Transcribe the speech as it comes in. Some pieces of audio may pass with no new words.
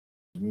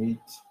meet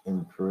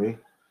and pray.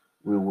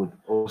 We would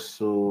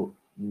also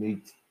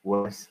meet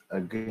once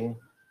again.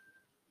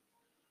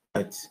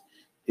 But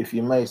if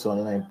you might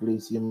online,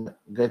 please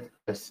get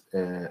us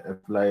a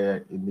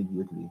flyer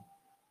immediately.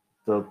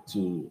 Talk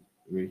to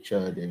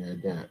Richard and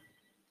other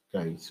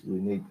guys. We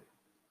need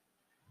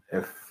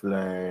a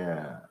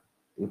flyer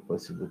if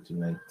possible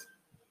tonight.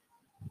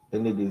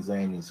 Any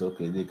design is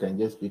okay. They can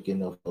just pick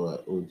any of our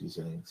old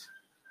designs.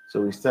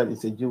 So we start.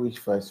 It's a Jewish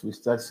fast. We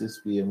start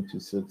 6 p.m. to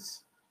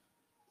 6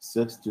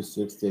 to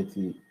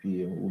 6:30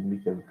 p.m. We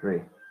meet and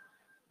pray.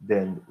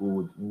 Then we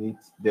would meet.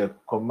 The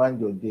command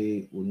your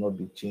day will not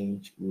be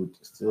changed. We would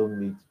still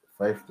meet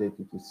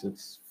 5:30 to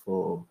 6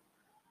 for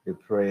the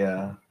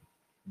prayer.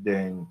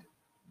 Then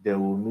they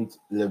will meet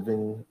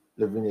 11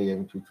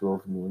 a.m. to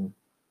 12 noon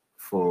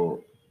for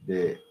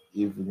the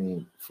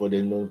evening for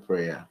the noon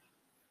prayer.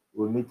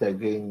 We meet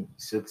again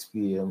 6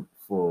 p.m.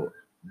 for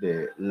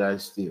the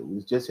last day.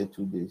 It's just a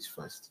 2 days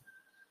fast.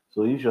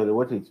 So usually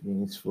what it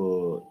means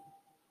for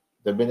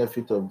the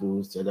benefit of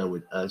those that are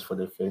with us for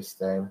the first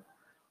time,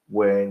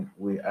 when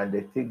we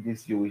undertake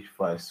this Jewish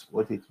fast,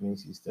 what it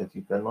means is that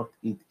you cannot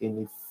eat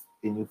any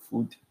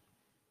food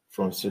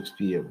from 6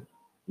 p.m.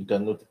 You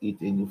cannot eat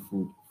any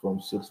food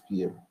from 6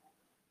 p.m.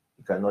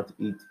 You cannot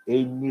eat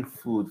any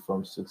food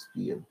from 6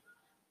 p.m.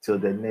 till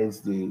the next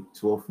day,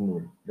 12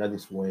 noon. That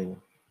is when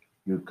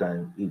you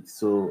can eat.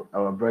 So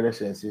our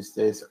brothers and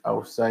sisters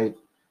outside,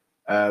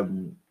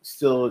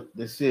 still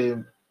the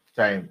same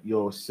time,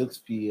 your 6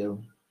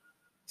 p.m.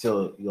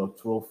 till your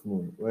 12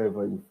 noon,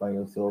 wherever you find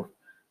yourself.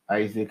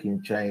 Isaac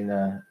in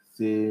China,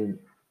 same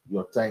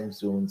your time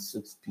zone,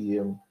 6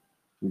 p.m.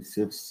 to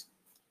 6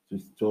 to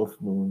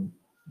 12 noon.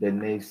 The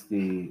next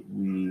day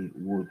we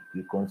would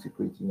be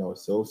consecrating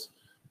ourselves.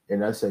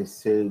 And as I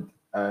said,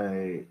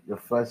 the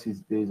fast is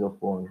based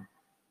upon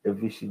a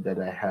vision that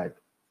I had.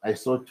 I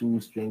saw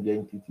two strange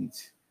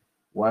entities,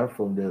 one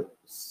from the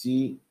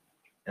sea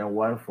and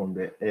one from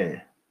the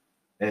air.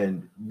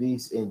 And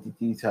these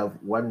entities have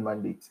one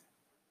mandate: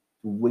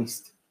 to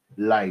waste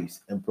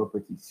lives and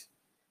properties,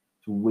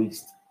 to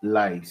waste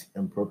lives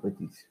and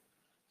properties.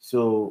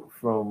 So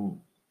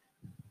from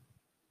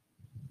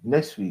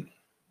next week,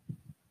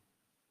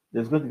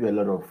 there's going to be a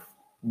lot of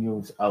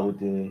news out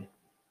there.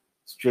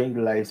 Strange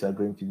lives are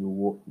going to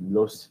be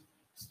lost.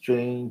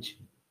 Strange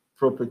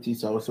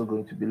properties are also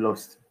going to be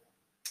lost.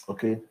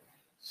 Okay.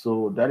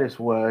 So that is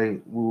why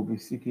we will be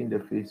seeking the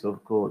face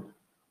of God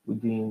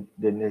within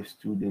the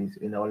next 2 days.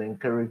 And I will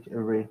encourage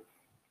every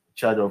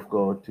child of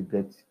God to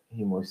get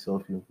him or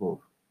herself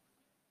involved.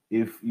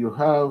 If you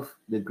have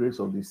the grace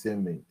of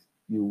discernment,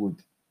 you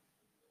would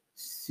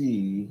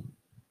see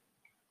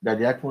that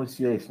the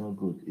atmosphere is not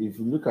good. If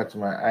you look at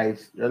my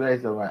eyes,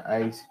 realize that my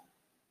eyes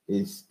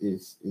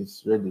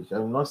is reddish.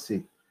 I'm not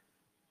sick.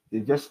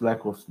 It's just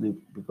lack of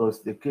sleep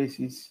because the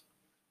cases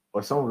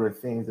or some of the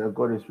things that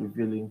God is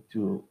revealing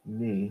to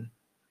me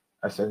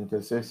as an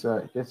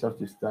intercessor, I just have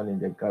to stand in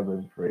the gap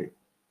and pray.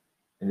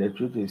 And the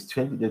truth is,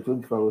 the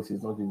 24 hours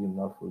is not even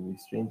enough for me.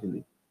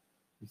 Strangely,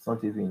 it's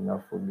not even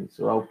enough for me.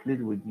 So I'll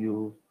plead with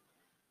you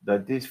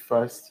that this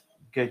fast,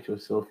 get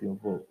yourself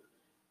involved.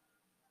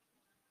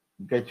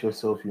 Get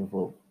yourself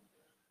involved.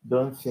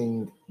 Don't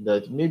think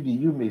that maybe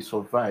you may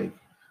survive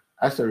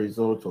as a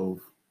result of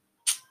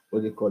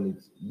what they call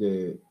it,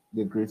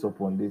 the grace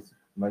upon this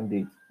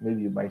mandate.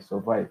 Maybe you might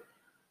survive.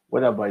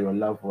 What about your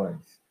loved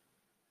ones?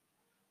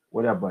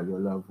 What about your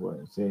loved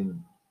ones?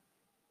 And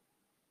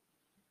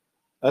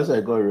as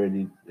I got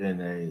ready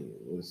and I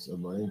was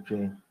about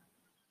entering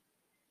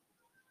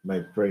my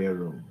prayer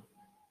room,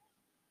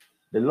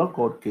 the Lord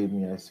God gave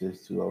me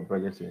access to our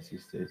brothers and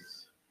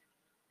sisters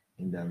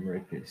in the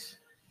Americas.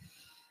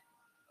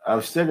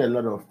 I've said a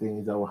lot of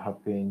things that will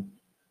happen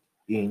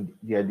in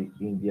their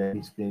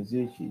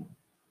dispensation,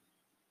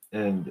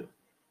 and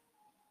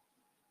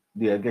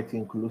they are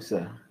getting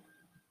closer.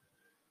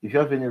 If you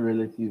have any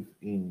relative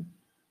in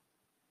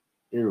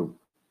Europe,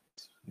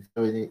 if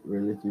you have any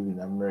relative in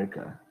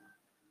America,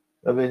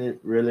 if you have any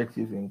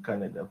relative in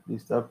Canada,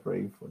 please start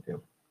praying for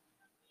them.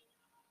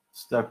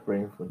 Start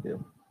praying for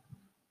them,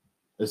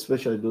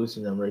 especially those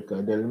in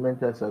America. The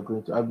elementals are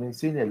going to. I've been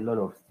seeing a lot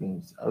of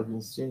things. I've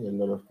been seeing a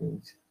lot of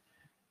things,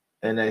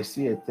 and I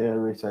see a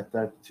terrorist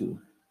attack too.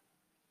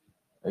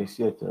 I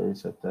see a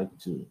terrorist attack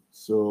too.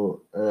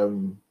 So,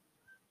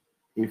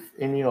 if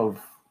any of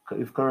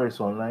if Kara is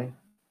online,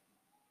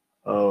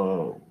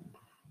 uh,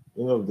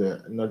 any of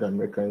the North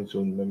American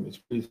zone members,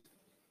 please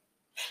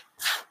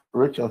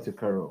reach out to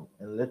Carol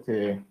and let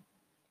her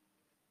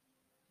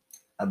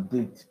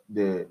update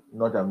the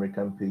North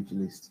American page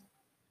list.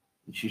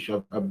 She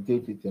should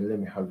update it and let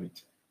me have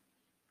it.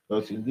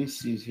 Because in this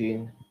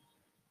season,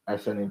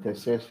 as an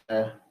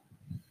intercessor,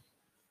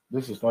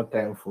 this is not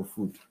time for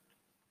food.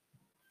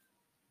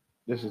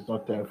 This is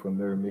not time for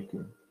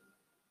merrymaking.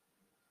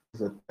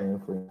 This is a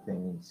time for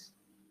intense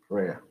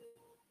prayer,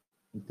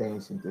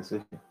 intense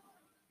intercession.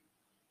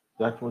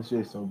 The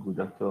atmosphere is not good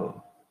at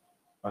all.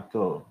 At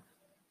all.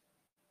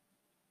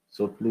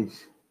 So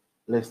please,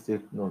 let's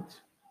take note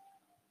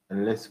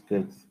and let's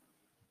get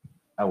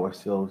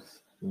ourselves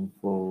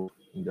involved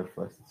in the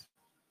fast.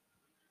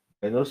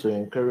 And also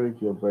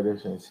encourage your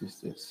brothers and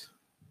sisters.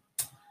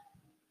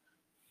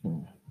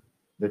 Hmm.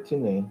 The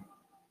thing is,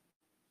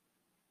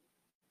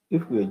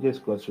 if we are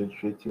just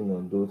concentrating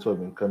on those who have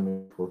been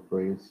coming for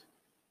prayers,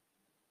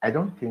 I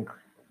don't think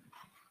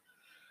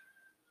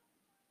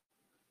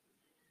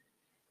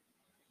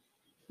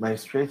my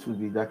stress will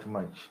be that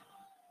much.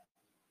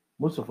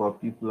 Most of our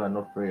people are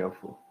not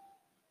prayerful.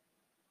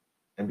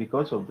 And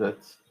because of that,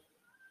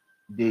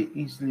 they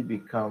easily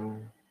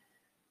become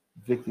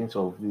victims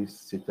of this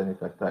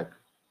satanic attack.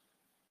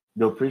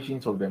 The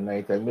operations of the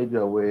night, I made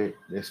you aware,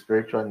 the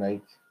spiritual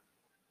night,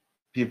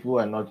 people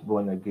are not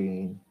born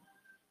again.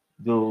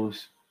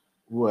 Those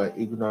who are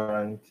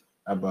ignorant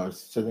about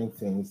certain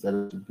things that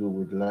have to do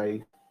with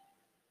life.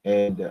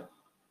 And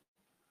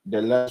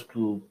the last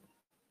group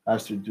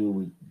has to do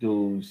with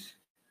those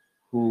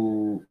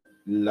who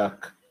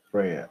lack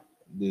prayer.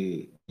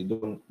 They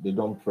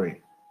don't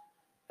pray.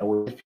 And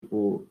with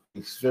people,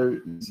 it's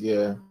very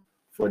easier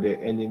for the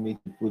enemy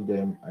to put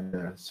them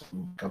under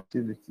some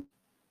captivity.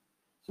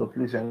 So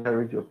please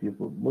encourage your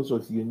people. Most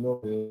of you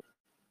know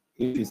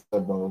it is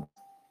about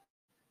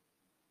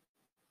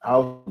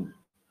how to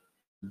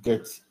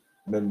get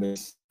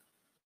members.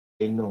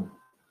 I know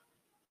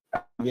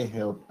having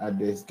help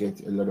others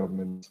get a lot of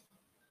members,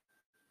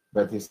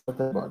 but it's not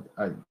about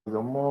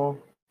the more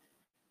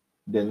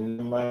the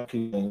number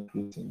keeps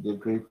increasing, the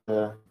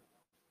greater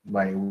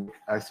my work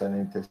as an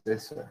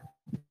intercessor.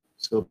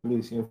 So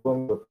please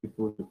inform your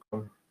people to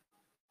come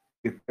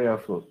be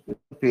prayerful.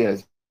 Pay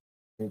as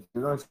you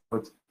don't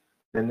support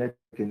the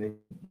networking,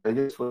 they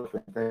just for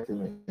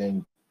entertainment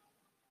and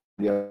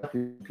they are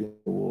looking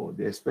for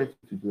they expect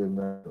you to do a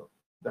miracle.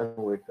 Doesn't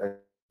work that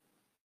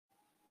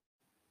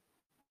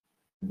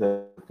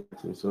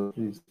way. So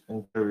please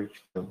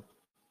encourage them.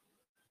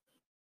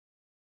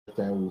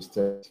 Time we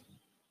start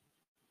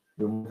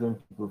removing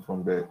people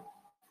from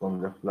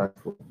the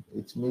platform.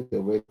 It makes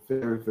the work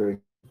very, very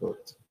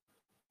difficult.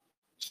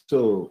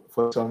 So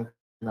for some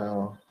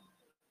now,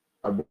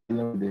 I've been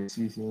dealing with the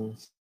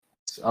seasons.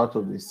 Out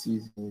of the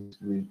seasons,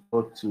 we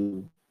got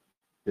to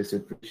the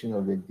separation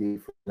of the day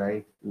from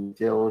night. We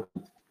dealt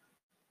with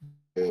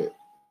the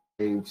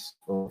waves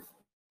of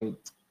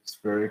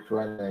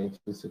spiritual night,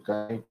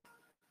 physical night,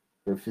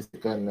 the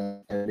physical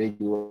night, and make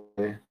you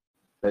aware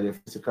that the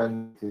physical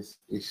night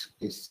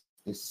is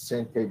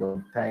centered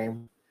on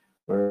time,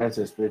 whereas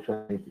the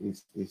spiritual night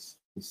is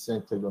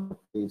centered on the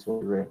place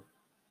of realm.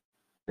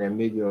 And I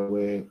made you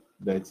aware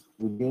that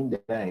within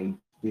the night,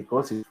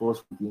 because it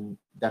falls within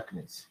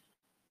darkness,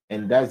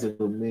 and that's the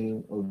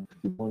domain of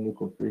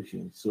demonic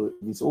operation. So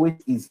it's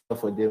always easier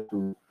for them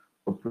to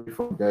operate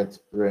from that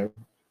realm.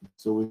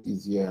 It's always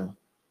easier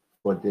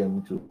for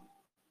them to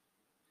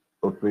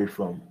operate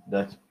from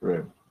that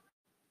realm.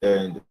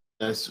 And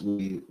as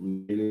we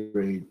really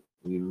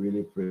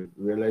pray,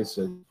 realize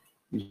that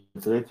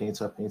three things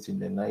happens in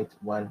the night.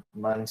 One,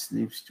 man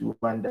sleeps. Two,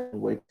 man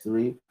doesn't wake.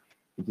 Three,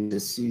 it is a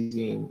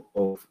season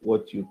of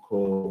what you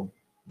call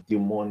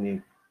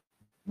demonic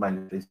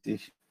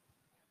manifestation.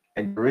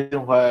 And the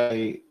reason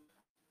why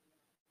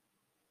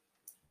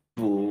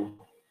people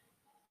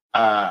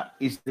are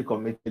easily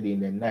committed in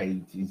the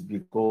night is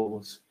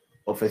because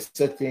of a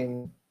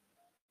certain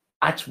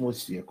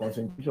atmosphere,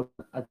 concentration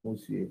of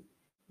atmosphere.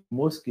 In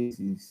most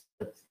cases,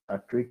 that are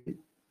created.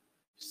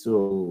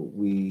 So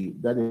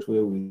that is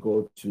where we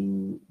go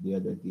to the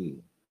other day.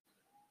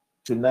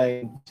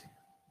 Tonight,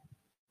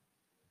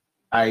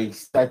 I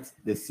start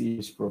the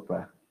series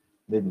proper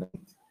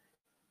midnight.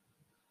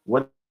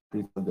 What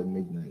is on the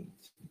midnight?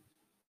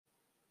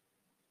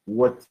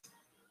 What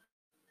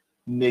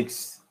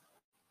makes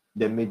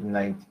the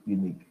midnight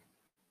unique?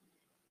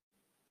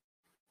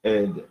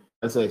 And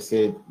as I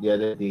said the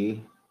other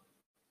day,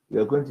 we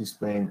are going to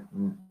spend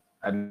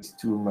at least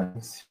 2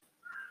 months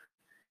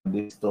on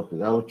this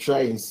topic. I will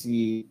try and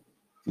see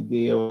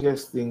today. I was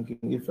just thinking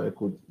if I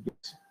could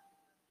just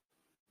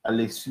at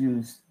least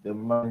use the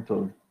month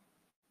of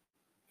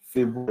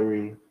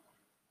February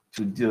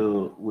to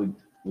deal with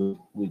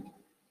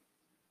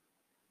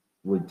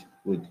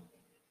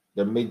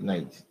the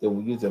midnight. Then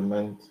we use the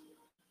month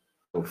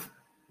of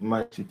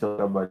March to talk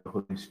about the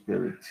Holy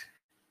Spirit.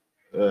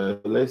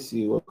 Let's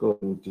see what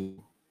God will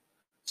do.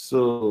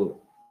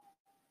 So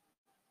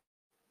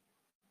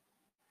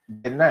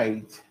the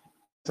night,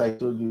 as I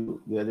told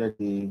you the other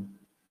day,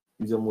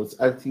 is the most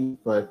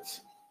active part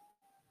of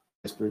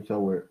the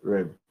spiritual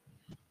realm.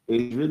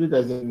 It really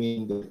doesn't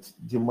mean that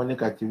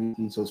demonic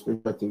activities or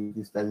spiritual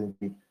activities doesn't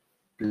take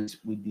place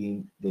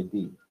within the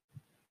day.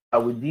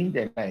 But within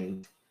the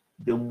night,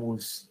 the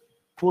most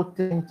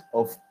potent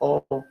of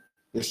all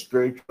the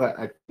spiritual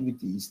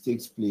activities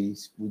takes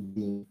place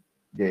within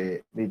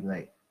the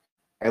midnight.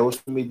 I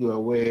also made you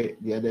aware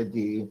the other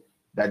day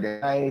that the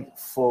night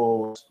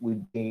falls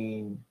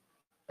within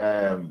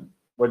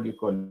what do you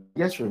call it?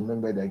 Just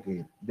remember that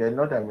again. They're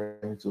not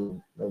American, so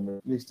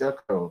please tell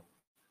Carol,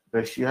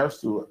 but she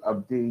has to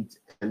update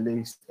a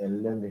list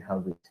and let me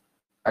have it.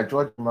 I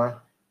told Ma,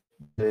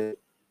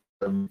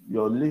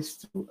 your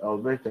list, I'll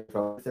write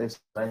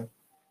time.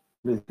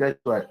 please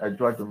get to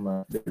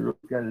Adwaduma, the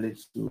European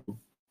list to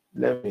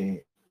let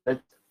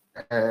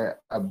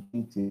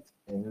update it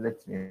and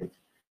let me know.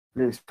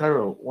 Please,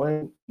 Carol,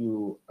 when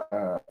you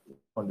are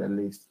on the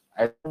list,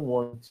 I don't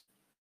want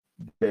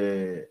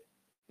the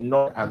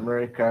North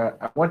America.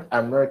 I want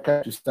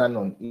America to stand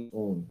on its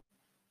own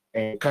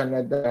and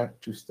Canada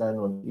to stand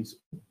on its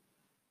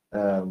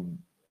own.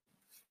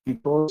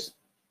 Because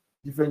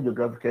different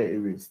geographical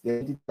areas, the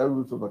ethical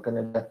rules of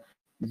Canada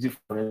is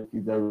different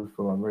from the rules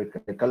from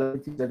America. The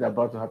calamities that are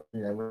about to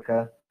happen in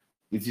America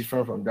is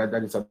different from that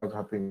is about to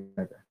happen in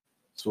Canada.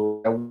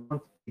 So I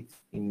want it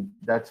in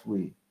that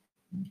way.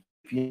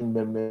 TPM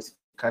members in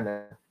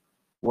Canada,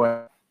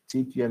 or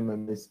TPM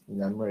members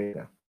in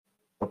America.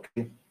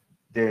 Okay,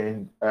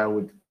 then I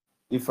would,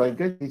 if I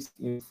get this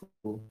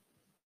info,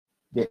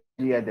 the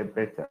earlier the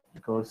better,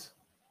 because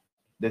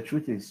the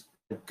truth is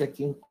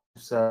getting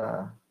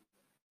closer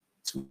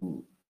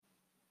to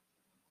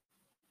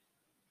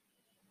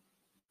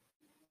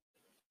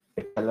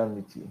a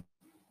calamity.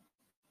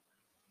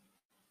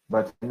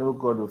 But I know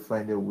God will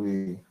find a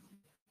way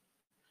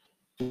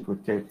to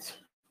protect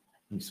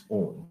his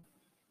own.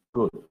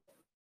 Good.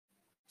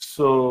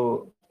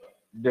 So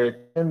the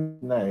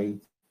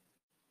night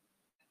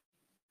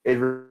it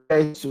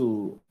refers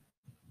to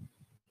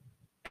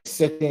a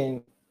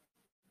certain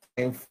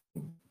time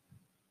frame,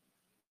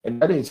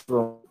 and that is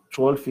from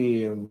 12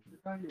 a.m.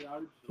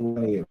 to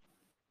 1 a.m.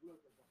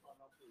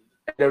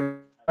 And the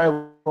reason why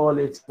we call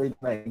it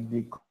midnight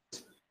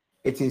because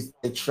it is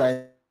the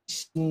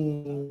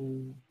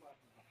transition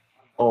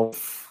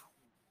of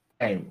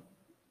time,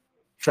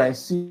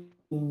 transition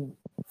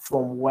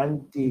from one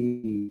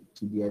day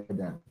to the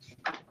other.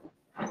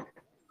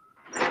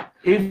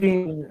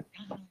 Even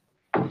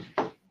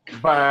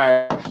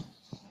by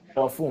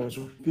our phones,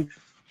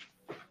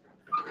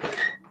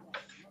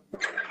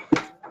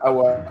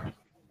 our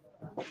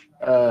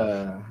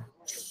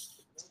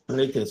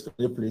latest, can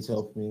you please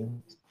help me?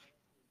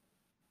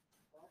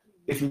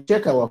 If you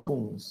check our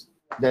phones,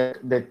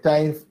 the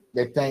times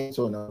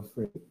on our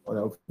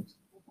phones,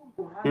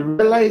 you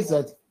realize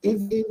that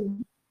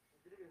even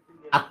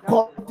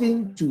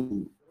according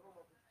to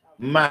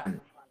man,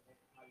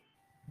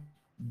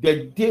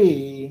 the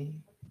day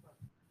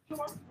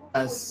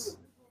as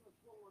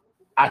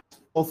at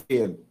 12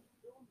 a.m.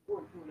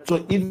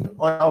 So even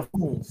on our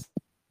phones,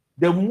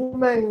 the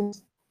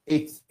moment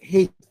it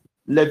hits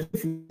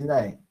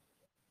 11:59,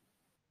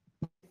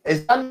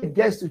 as it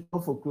gets to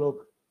 12 o'clock,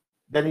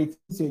 then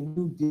it's a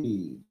new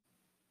day.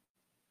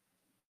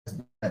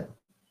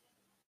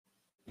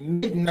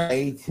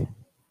 Midnight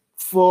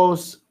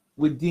falls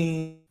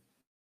within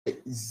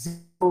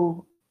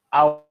 0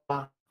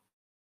 hour,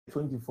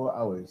 24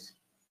 hours.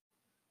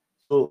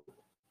 So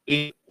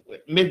in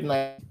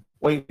midnight,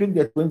 when you pick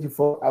the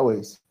 24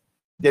 hours,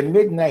 the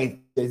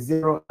midnight is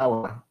 0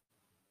 hour.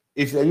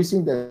 If you're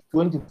using the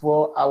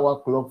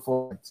 24-hour clock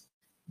format,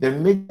 the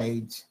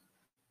midnight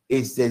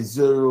is the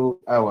 0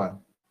 hour.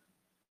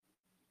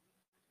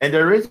 And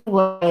the reason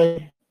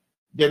why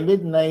the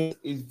midnight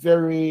is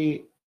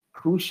very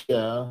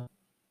crucial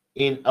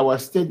in our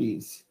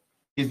studies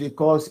is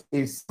because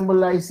it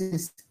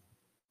symbolizes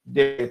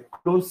the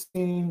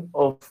closing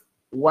of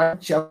one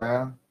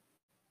chapter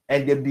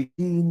and the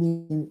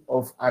beginning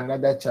of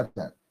another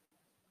chapter.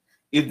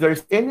 If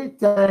there's any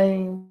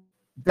time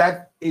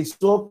that is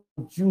so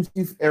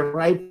conducive and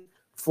ripe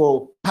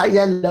for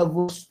higher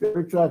level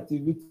spiritual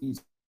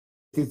activities,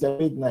 it is the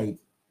midnight.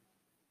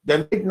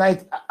 The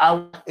midnight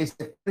hour is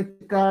a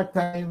critical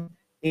time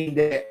in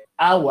the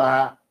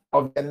hour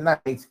of the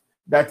night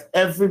that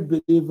every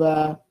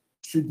believer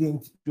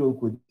shouldn't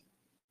joke with.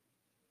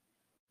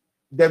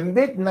 The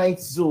midnight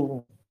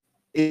zone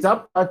is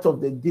a part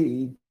of the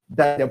day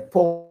that the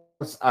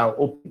portals are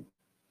open.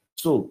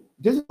 So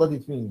this is what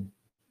it means.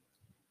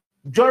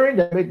 During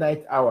the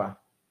midnight hour,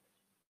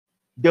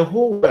 the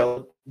whole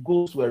world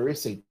goes to a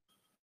reset.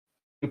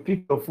 You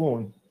pick your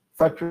phone,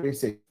 factory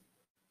reset.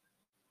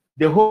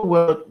 The whole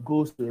world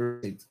goes to a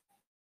reset.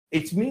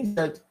 It means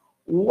that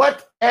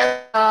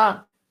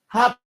whatever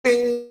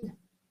happened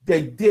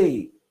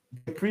the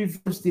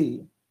previous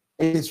day,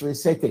 it is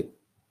resetted.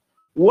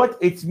 What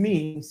it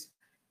means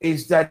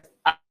is that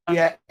we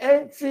are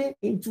entering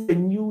into a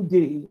new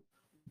day.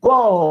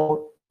 God,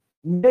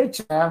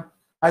 nature,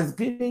 has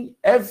given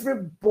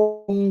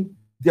everybody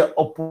the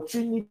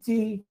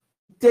opportunity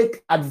to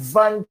take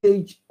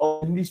advantage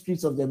of the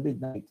mysteries of the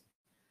midnight.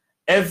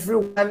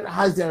 Everyone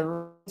has a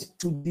right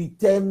to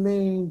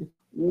determine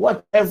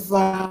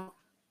whatever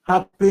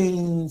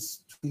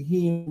happens to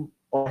him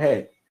or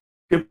her.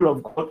 People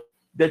of God,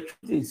 the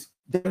truth is,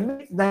 the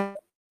midnight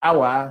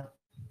hour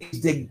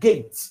is the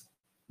gate,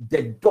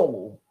 the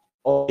door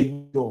of the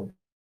door.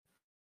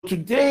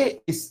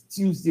 Today is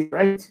Tuesday,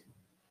 right?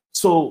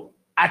 So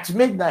at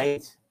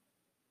midnight,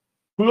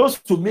 close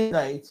to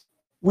midnight,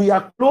 we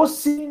are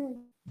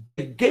closing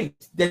the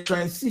gate, the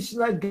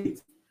transitional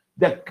gate,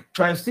 the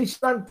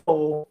transitional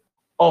door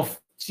of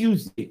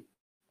Tuesday.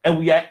 And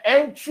we are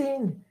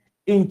entering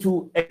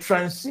into a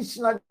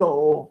transitional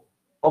door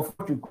of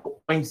what we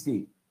call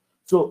Wednesday.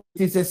 So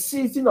it is a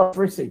season of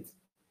reset.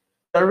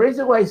 The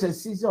reason why it's a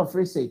season of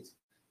reset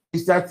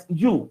is that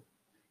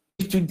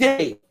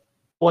today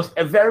was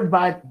a very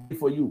bad day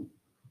for you.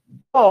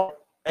 God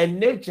and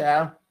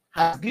nature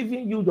has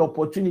given you the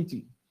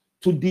opportunity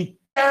to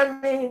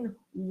determine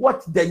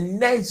what the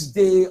next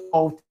day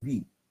ought to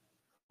be.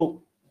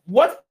 So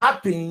what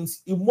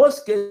happens in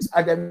most cases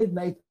at the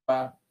midnight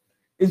hour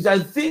is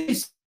that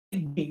these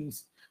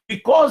beings,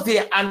 because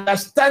they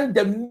understand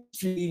the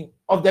mystery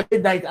of the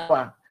midnight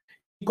hour,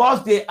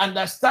 because they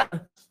understand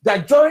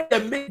that during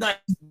the midnight,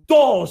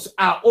 doors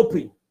are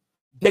open,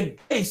 the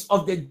gates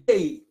of the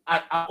day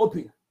are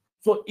open.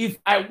 So if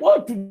I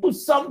want to do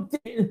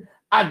something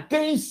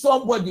against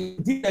somebody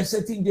within a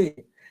certain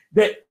day,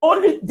 the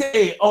only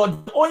day or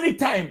the only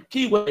time,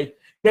 keyword,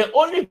 the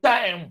only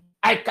time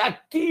I can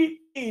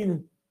keep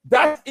in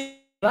that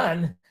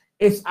plan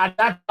is at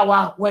that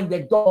hour when the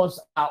doors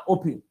are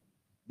open.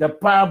 The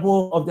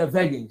parable of the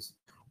virgins.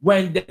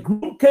 When the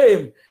groom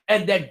came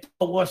and the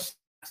door was shut,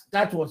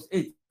 that was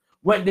it.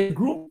 When the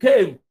groom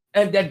came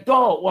and the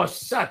door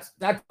was shut,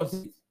 that was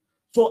it.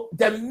 So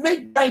the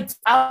midnight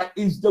hour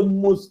is the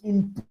most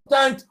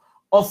important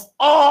of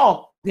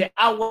all the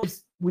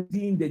hours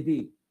within the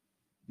day.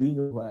 Do you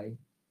know why?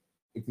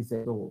 It is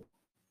a door.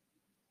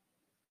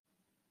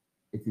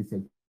 It is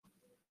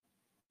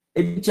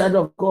a child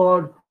of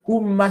God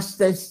who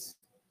masters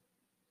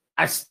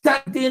are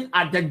standing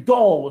at the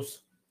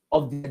doors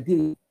of the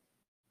day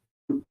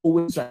will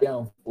always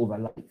triumph over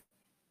life.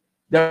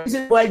 The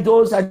reason why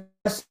those are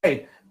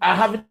said are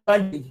having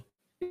advantage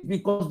is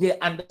because they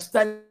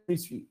understand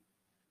history.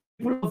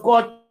 People of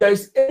God, there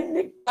is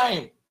any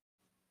time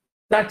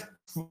that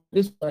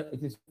this it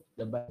is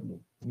the Bible.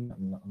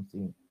 I'm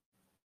saying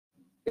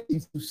it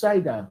is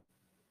suicidal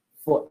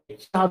for a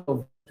child of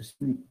God to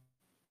sleep.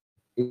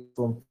 It's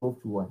from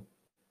 12 to 1.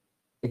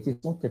 It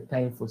is not a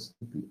time for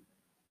sleeping.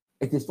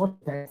 It is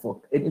not time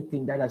for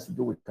anything that has to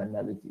do with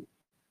carnality.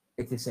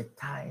 It is a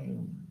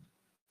time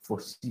for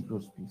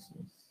serious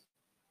business.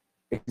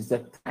 It is a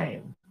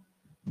time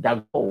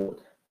that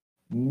God,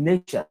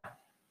 nature,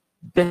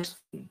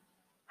 destiny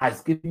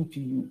has given to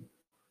you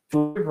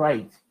to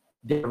rewrite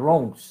the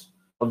wrongs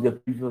of the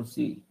previous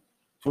day,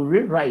 to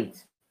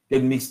rewrite the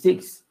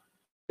mistakes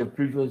of the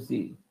previous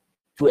day,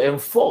 to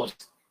enforce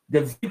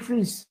the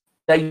victories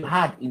that you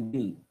had in the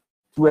day,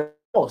 to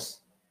enforce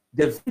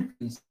the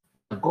victories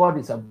that God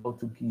is about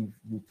to give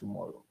you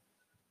tomorrow.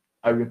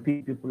 I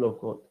repeat, people of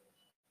God,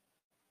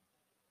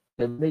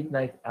 the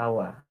midnight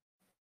hour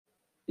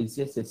is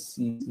just a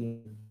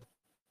season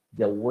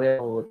the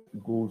world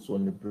goes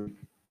on the break.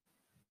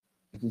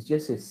 It is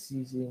just a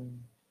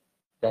season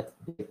that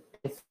the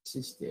earth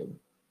system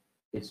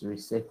is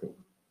resetting.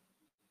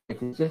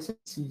 It is just a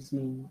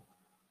season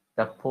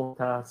that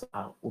portals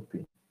are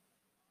open.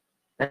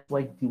 That's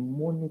why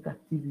demonic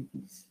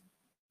activities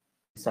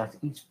is at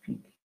its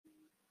peak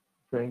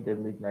during the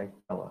midnight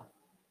hour.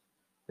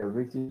 The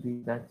reason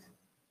is that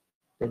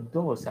the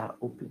doors are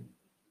open.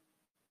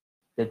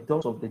 The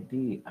doors of the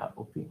day are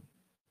open.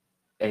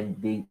 And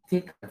they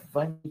take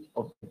advantage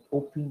of the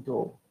open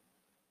door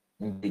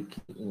and they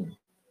key in.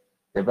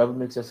 The Bible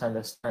makes us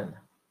understand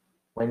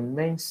when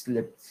men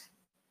slept,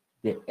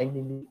 the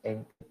enemy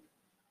entered.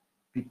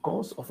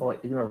 Because of our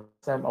ignorance,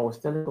 time I was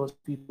telling those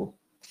people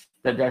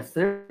that there are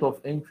threat of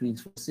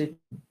entries for Satan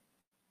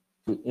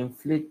to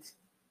inflict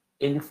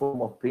any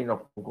form of pain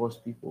upon God's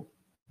people.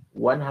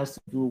 One has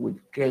to do with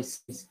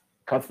curses,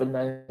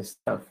 covenants, and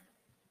stuff.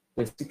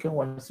 The second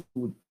one has to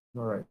do with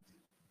ignorance.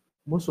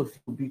 Most of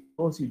you,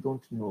 because you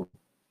don't know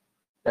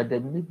that the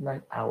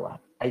midnight hour,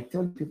 I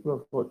tell people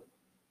of God,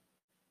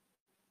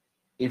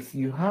 if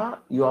you are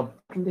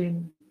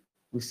battling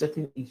with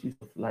certain issues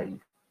of life,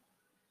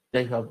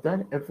 that you have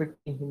done everything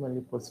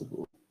humanly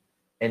possible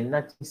and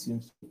nothing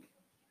seems to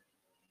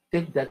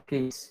take that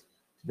case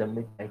to the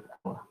midnight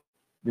hour,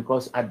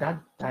 because at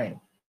that time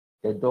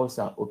the doors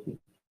are open.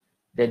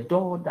 The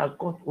door that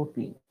got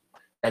open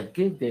that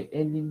gave the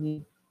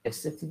enemy a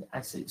certain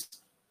access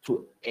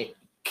to a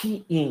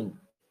key in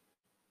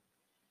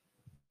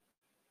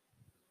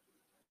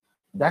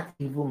that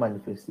evil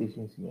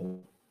manifestations in your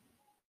life.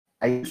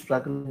 Are you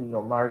struggling in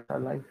your marital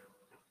life?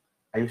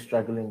 Are you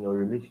struggling in your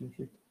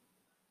relationship?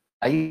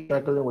 Are you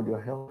struggling with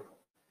your health?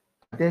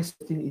 Are there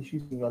certain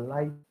issues in your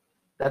life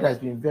that has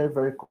been very,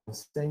 very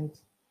constant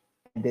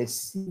and there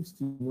seems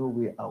to be no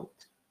way out?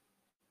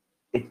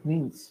 It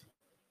means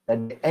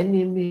that the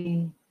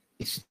enemy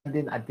is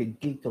standing at the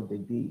gate of the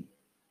day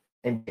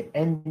and the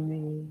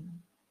enemy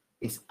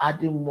is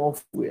adding more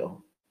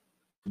fuel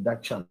to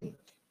that challenge.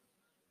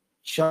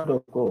 Child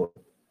of God,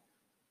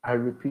 I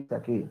repeat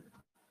again,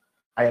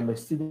 I am a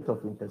student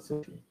of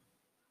intercession.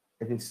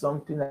 It is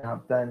something I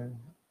have done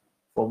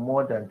for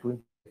more than 20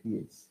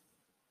 years.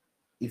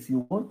 If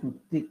you want to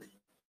take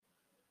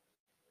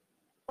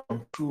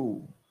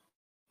control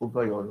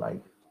over your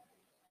life,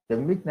 the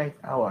midnight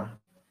hour,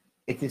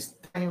 it is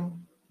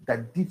time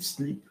that deep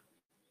sleep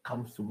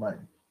comes to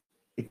man.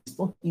 It is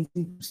not easy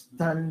to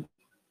stand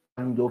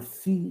on your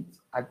feet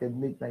at the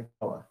midnight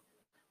hour.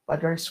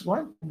 But there is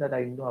one thing that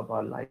I know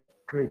about life.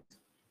 Great.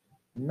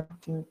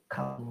 Nothing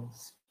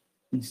comes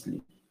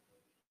easily.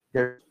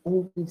 There's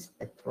always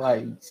a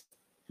price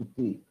to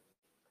pay.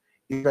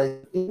 If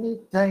there's any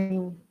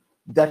time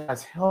that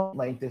has helped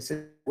my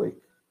intercession work,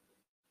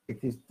 it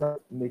is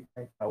that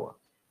midnight hour.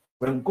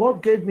 When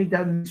God gave me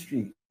that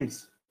mystery,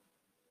 is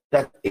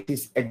that it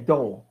is a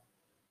door.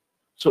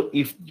 So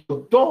if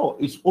your door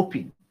is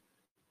open,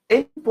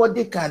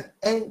 anybody can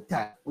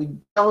enter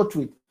without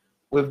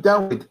with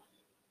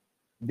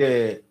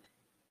the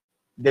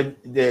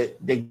the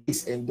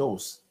gates and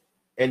doors,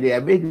 and they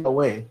are made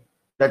aware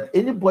that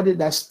anybody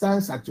that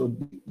stands at your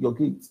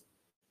gate,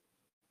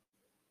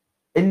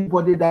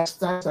 anybody that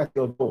stands at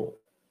your door,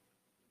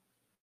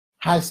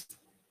 has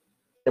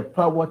the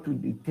power to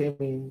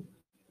determine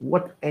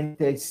what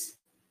enters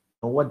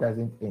and what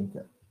doesn't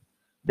enter.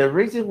 The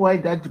reason why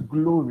that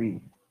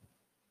glory,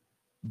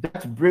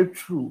 that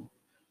breakthrough,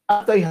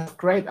 after you have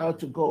cried out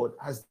to God,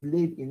 has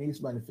delayed in its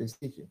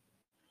manifestation.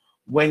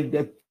 When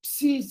the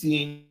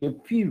season, the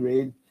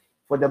period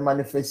for the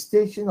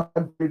manifestation of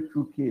that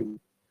breakthrough came,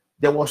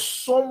 there was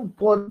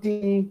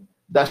somebody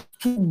that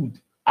stood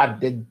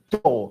at the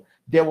door.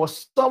 There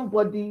was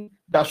somebody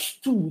that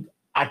stood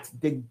at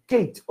the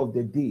gate of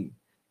the day.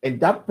 And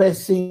that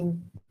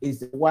person is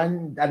the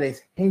one that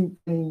is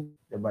hindering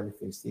the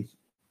manifestation.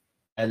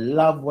 I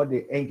love what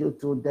the angel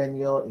told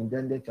Daniel in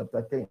Daniel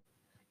chapter 10.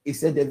 He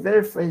said, the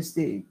very first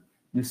day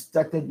you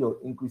started your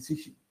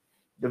inquisition,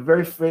 the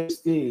very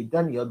first day,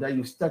 Daniel, that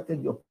you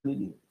started your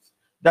pleadings,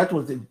 that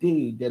was the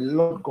day the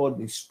Lord God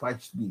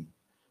dispatched me.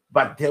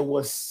 But there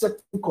were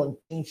certain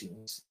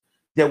contentions,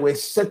 there were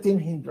certain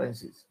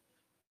hindrances.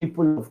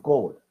 People of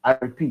God, I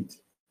repeat,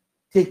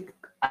 take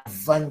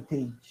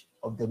advantage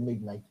of the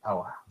midnight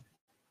hour.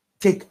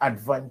 Take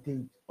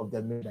advantage of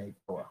the midnight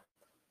hour.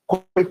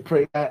 Corporate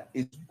prayer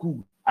is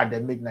good at the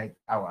midnight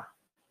hour.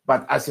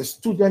 But as a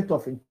student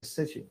of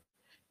intercession,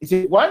 you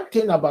see, one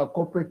thing about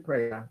corporate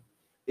prayer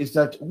is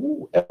that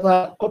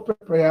whoever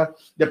corporate prayer,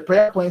 the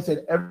prayer points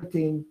and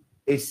everything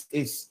is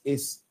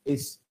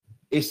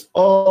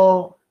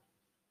all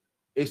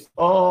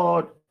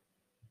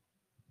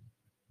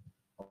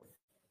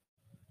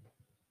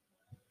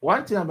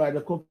one thing about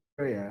the corporate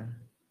prayer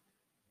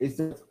is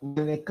that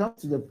when it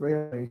comes to the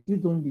prayer, you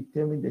don't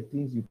determine the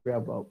things you pray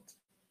about.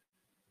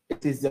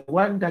 It is the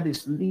one that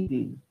is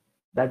leading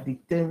that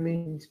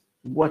determines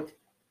what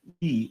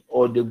he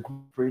or the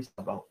group prays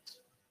about.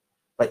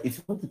 But if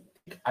you want to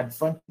take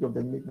advantage of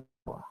the midnight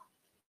hour,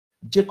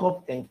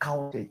 Jacob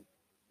encountered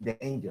the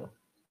angel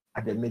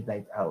at the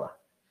midnight hour.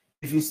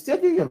 If you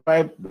study your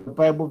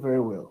Bible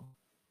very well,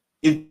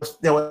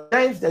 there were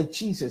times that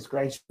Jesus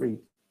Christ prayed.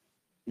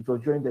 It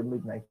was during the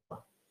midnight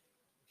hour.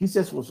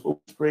 Jesus was always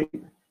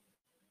praying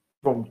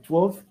from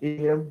 12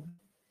 a.m.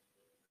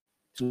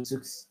 to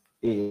 6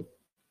 a.m.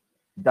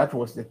 That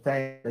was the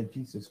time that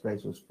Jesus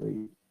Christ was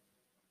praying.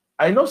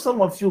 I know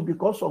some of you,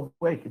 because of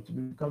work, it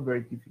will become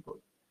very difficult.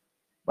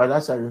 But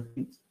as I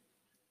repeat,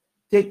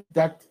 take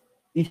that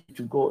issue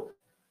to God.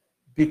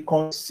 Be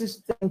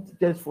consistent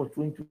just for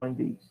 21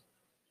 days.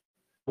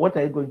 What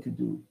are you going to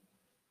do?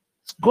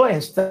 Go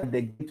and stand at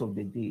the gate of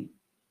the day.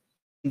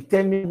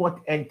 Determine what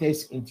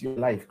enters into your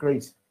life.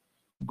 Grace.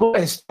 Go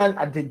and stand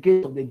at the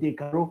gate of the day,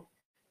 Carol,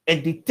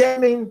 and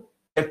determine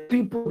the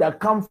people that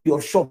come to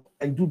your shop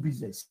and do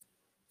business.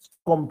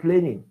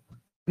 Complaining.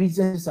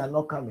 Businesses are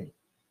not coming.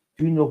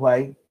 Do you know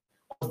why?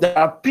 There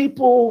are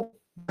people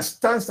that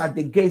stands at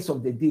the gates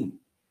of the day.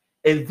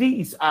 And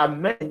these are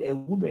men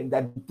and women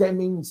that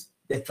determines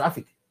the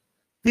traffic.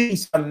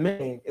 These are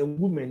men and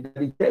women that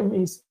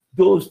determines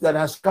those that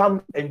has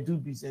come and do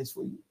business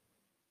for you.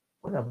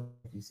 What about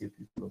you say,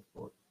 people of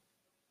God?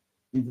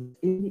 If there's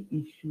any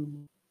issue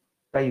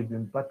that you've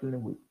been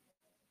battling with,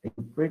 and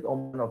you prayed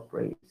on of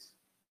praise,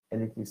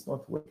 and it is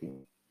not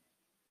working,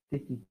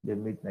 take it to the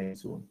midnight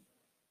zone.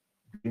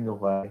 Do you know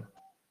why?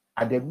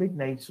 At the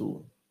midnight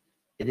zone,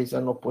 it is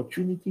an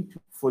opportunity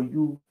for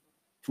you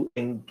to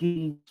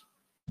engage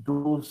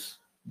those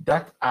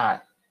that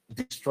are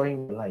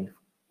destroying life.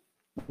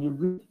 When you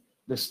read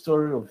the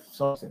story of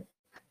Samson,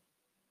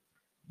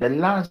 the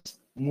last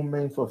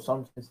moments of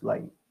Samson's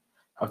life,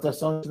 after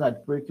Samson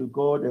had prayed to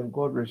God and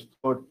God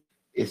restored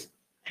his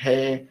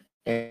hair,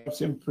 and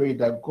Samson prayed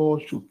that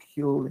God should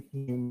kill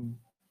him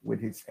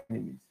with his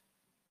enemies.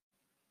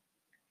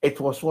 It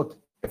was what?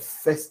 A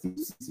festive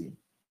season.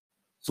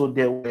 So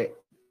there were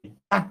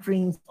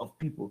gatherings of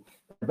people.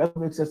 The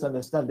Bible makes us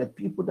understand the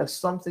people that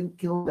Samson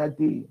killed that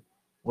day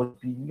was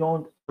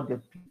beyond the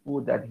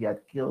people that he had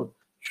killed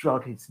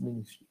throughout his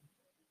ministry.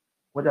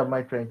 What am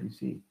I trying to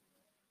say?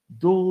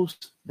 Those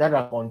that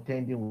are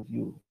contending with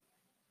you,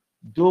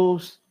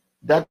 those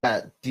that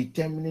are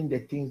determining the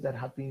things that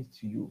happens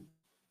to you,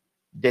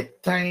 the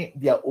time,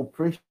 their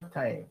operation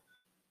time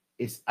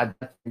is at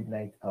that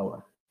midnight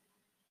hour.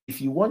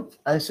 If you want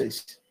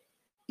answers,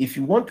 if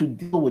you want to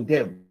deal with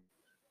them,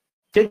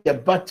 take the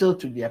battle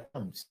to their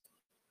camps.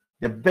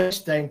 The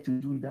best time to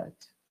do that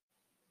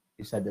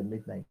is at the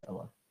midnight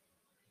hour.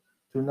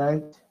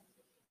 Tonight,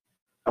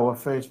 our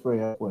first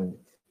prayer point.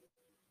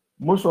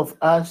 Most of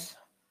us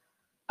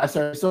as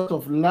a result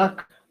of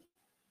lack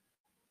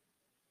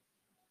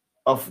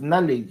of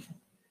knowledge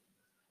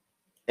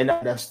and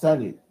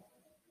understanding,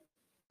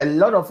 a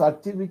lot of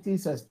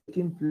activities has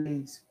taken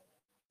place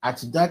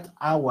at that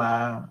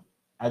hour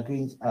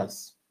against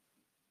us.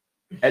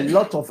 A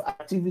lot of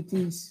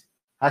activities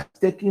has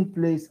taken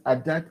place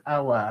at that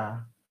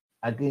hour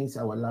against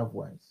our loved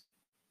ones.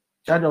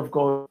 Child of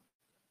God,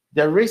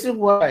 the reason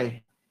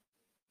why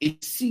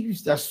it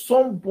seems that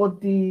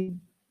somebody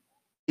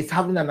is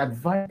having an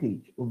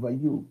advantage over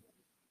you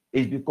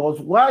is because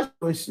while you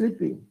were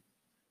sleeping,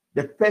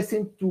 the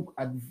person took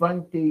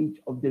advantage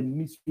of the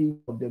mystery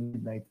of the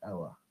midnight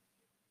hour.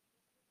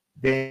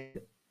 Then,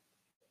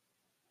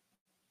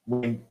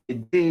 when the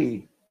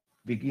day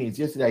begins,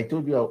 yesterday I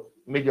told you, I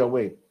made you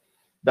aware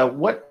that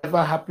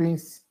whatever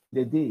happens in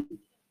the day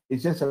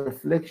is just a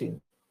reflection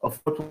of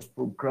what was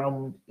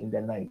programmed in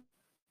the night.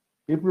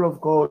 People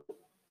of God,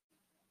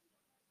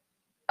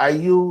 are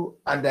you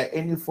under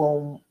any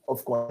form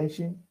of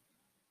contention?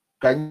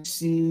 Can you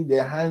see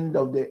the hand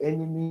of the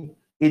enemy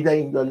either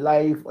in your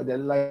life or the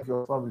life of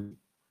your family?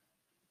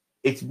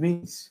 It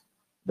means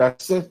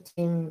that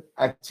certain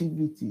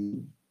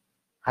activity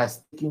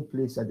has taken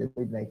place at the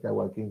midnight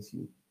hour against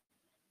you.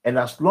 And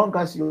as long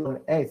as you're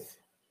on earth,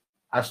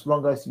 as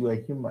long as you are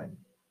human,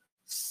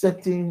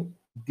 certain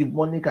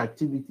demonic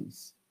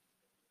activities,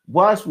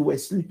 whilst we were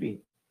sleeping,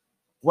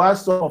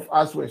 whilst some of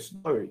us were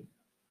snoring,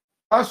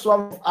 whilst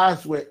some of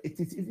us were, it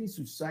is even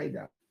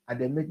suicidal at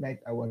the midnight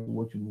hour to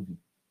watch a movie.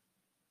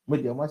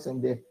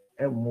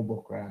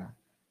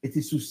 It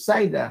is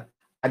suicidal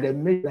at the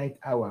midnight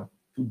hour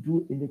to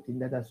do anything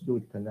that has to do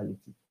with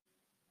carnality.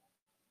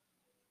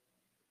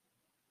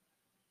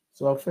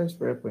 So our first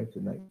prayer point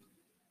tonight,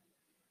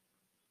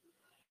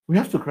 we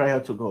have to cry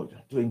out to God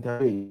to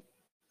intervene.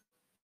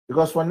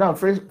 Because for now,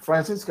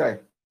 Francisca,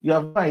 you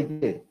have no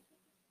idea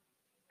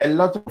a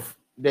lot of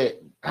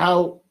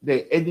how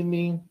the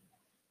enemy,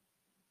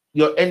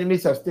 your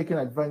enemies have taken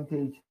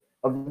advantage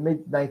of the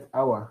midnight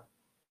hour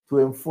to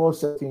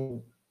enforce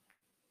certain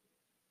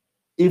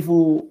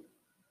evil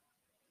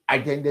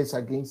agendas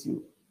against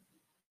you.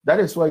 That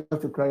is why you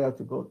have to cry out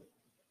to God.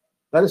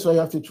 That is why you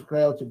have to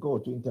cry out to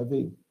God to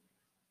intervene.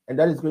 And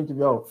that is going to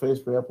be our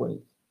first prayer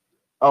point.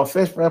 Our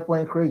first prayer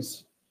point,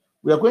 Chris,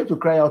 we are going to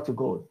cry out to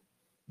God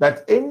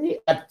that any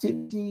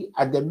activity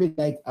at the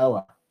midnight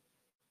hour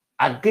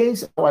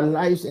against our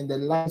lives and the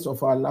lives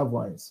of our loved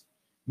ones,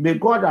 may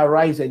God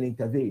arise and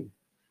intervene.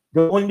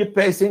 The only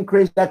person,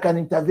 Chris, that can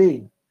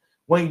intervene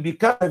when you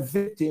become a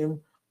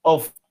victim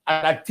of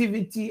an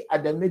activity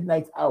at the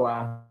midnight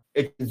hour,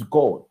 it is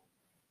God.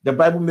 The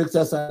Bible makes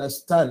us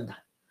understand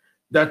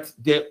that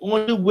the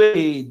only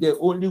way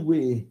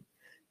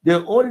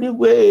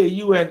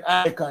you and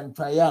I can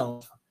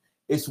triumph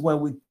is when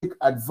we take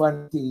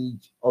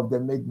advantage of the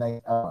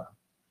midnight hour.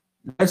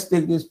 Let's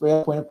take this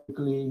prayer point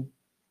quickly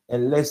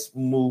and let's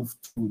move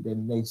to the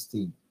next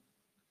thing.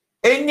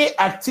 Any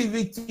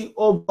activity,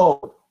 oh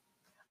God,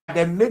 at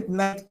the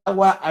midnight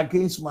hour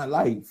against my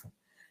life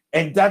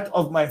and that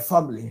of my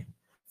family,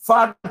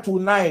 Father,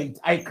 tonight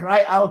I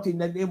cry out in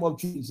the name of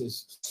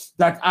Jesus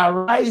that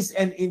arise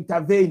and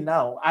intervene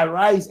now.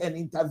 Arise and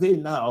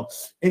intervene now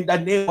in the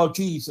name of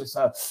Jesus.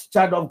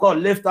 Child of God,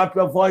 lift up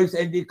your voice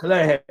and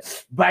declare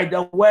by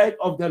the word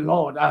of the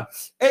Lord,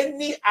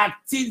 any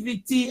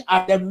activity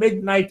at the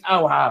midnight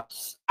hour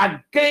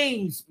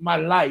against my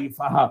life,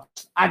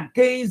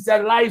 against the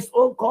lives,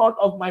 oh God,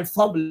 of my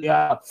family,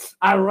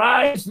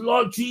 arise,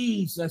 Lord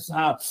Jesus,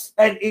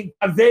 and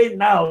intervene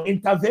now,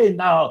 intervene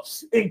now,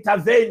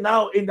 intervene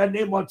now in the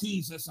name of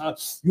Jesus.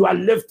 You are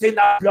lifting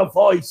up your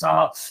voice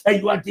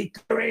and you are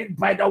declaring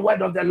by the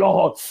word of the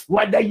Lord,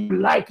 whether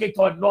you like it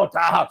or not,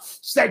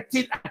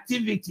 certain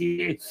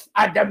activity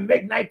at the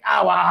midnight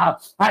hour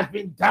has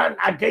been done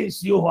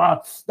against you.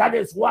 That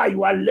is why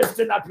you are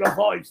lifting up your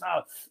voice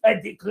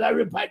and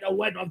declaring by the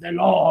word of the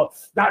Lord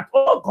that,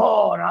 oh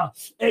God,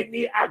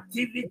 any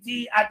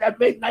activity at the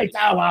midnight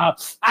hour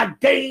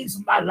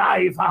against my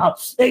life,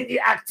 any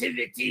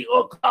activity,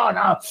 oh God,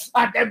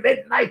 at the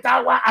midnight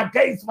hour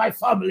against my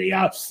family,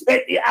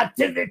 any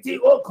activity,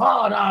 oh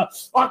God, at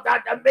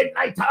the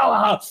midnight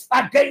hour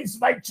against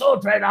my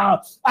children,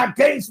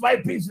 against my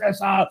business,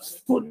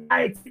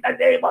 tonight in the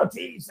name of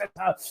Jesus,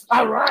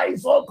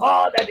 arise, oh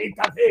God, and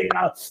intervene.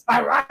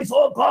 Arise,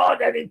 oh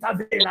God, and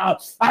intervene.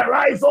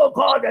 Arise, oh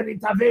God, and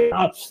intervene.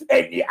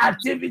 Any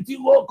activity,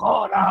 oh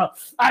God,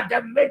 at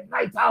the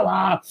midnight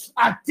hour,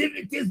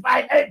 activities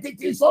by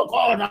entities, oh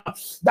God,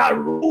 that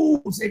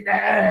rules in the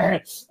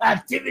air,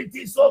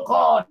 activities, oh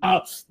God,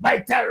 by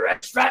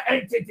terrestrial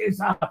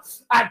entities,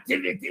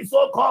 activities,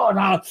 oh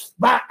God,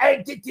 by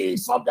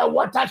entities from the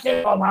water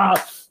kingdom.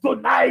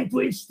 Tonight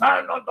we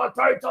stand on the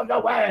authority of the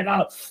word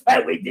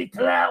and we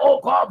declare,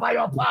 oh God, by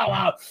your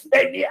power,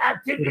 any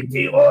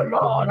activity, oh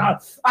Lord,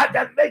 at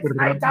the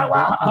midnight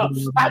hour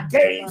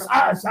against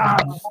us,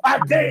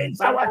 against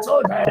against our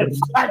children,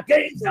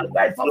 against the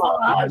life of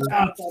our house.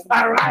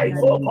 Arise,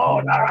 oh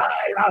God,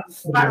 arise.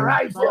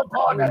 Arise, oh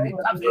God, and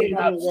intervene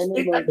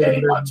in the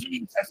name of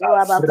Jesus. Can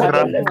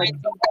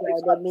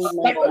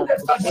you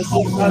lift up the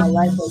voice?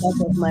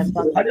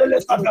 Can you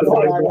lift up the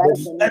voice?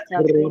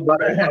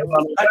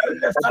 Can you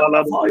lift up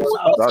the voice?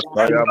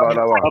 Sataya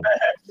Balawa.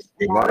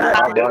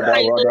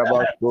 Makabada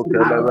Vadaba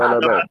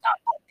Sukelebelebe.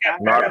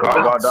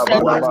 Makabada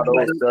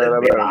Vadabado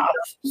Serebe.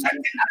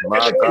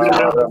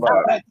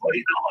 Makabadaba.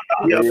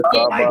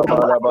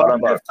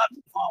 Ikababalabalaba.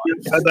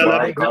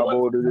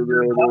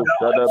 Makabudibiru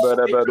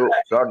Shadaberebedu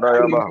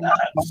Shandayaba.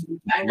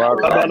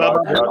 Makaba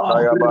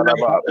Shataya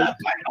Balaba.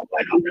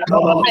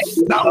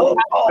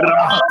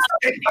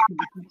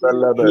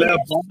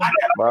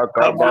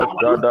 Makaba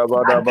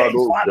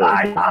Shadabadabadu.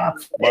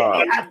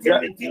 Any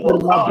activity, oh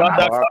God,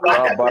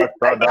 Makaba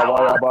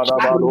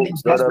Shadabadabadu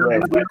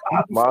Serebe.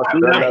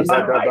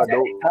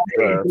 Makelebedebadu.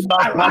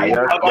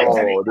 Yes,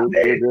 Lord.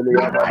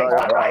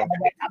 Ikibiliyabadayaba.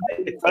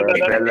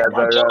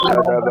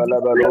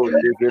 Kelebelebelebelebelu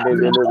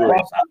Sikidibilibi.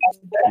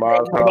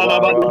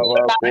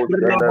 Makababa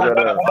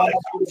Kushendebele.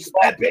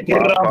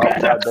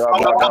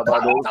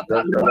 Makabadabadabadu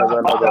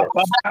Sentelebelebe.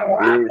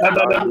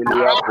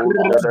 Isadilia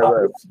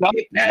Kushendebe.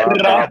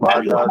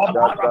 Makabada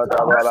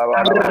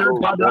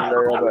Shatadabalabadu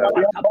Shendebe.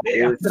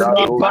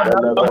 Isadu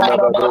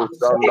Selebelebadu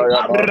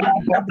Sandayaba.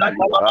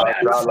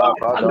 Asala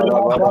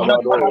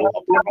Kadalabadabadu.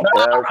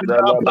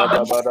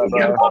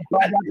 Eselebedabadaba.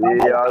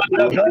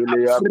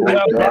 Iyasudilia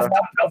Kusha.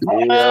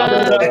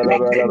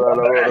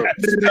 Iyabelebelebelebelebelu.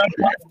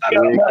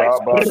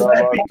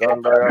 Ikabadaba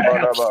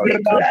Sandayabadaba.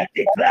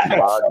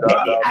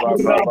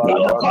 Madadabakaba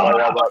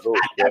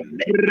Sandayabadu.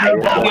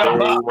 In the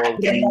name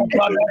of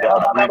Jesus,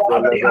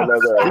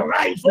 Yasudelebelebe.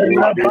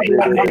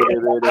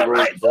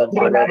 Ikibidibidibidibidi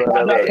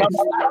Sentelebelebe.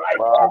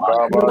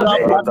 Makaba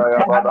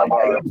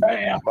Sandayabadaba.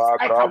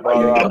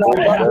 Makabara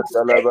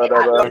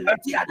Kusentelebelebe.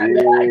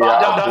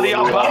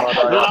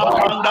 Iyadiliyamadayaba.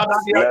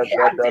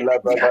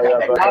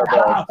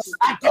 Lezedelebedayabedebe.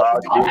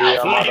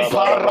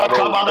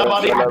 Adiliyamadabadabadu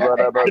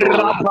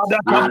Sentelebelebelu.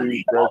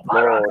 Jesus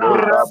Lord,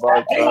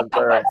 Ikaba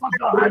Santa,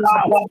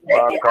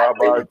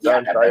 Makaba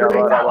Santa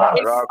Yabaraba,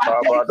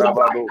 Rakaba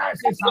Dabadu,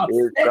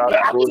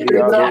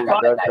 Isatuliadu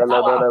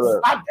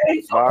Sentelebelebe,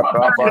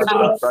 Makaba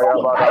Santa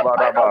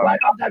Yabarabadaba,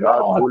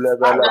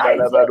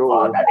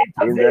 Yatulebelebelebedu,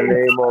 in the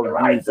name of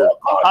Jesus.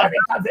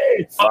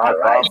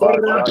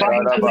 Makaba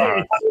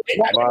Santa,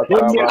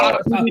 Makaba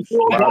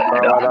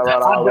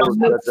Makabadabadu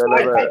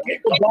Setelebe,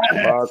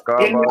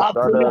 Makaba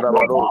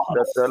Sadabadu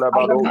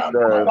Setelebadu.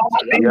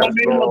 Yes,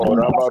 Lord,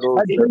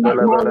 Rabadu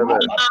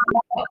Setelebelebe.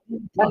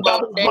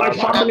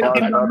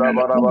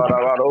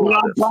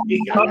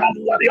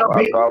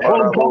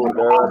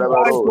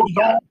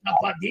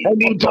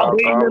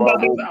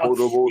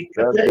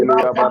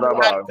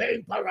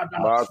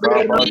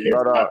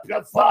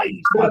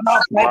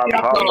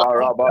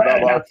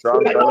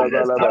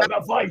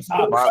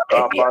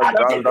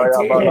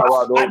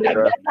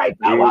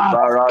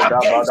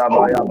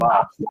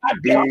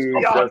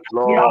 Jesus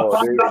Lord,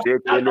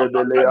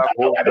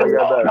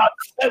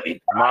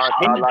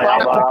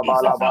 Matalaya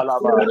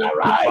Balabalaba,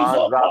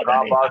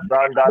 Mazakaba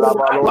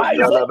Sandalabalo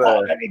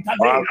Selebe,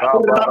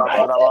 Makaba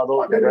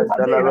Dabadabado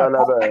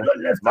Sentelebelebe,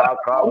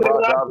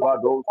 Makaba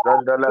Dabado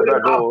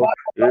Sendelebedo,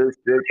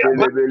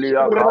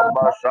 Istikilibilia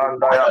Kamba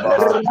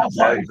Sandayaba,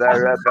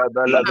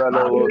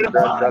 Ezerebelebelebo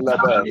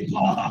Sentelebe,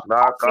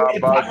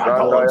 Makaba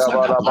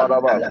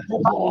Sandayabalabalaba,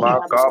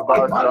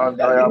 Makaba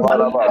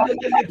Sandayabalaba,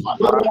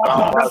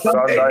 Makaba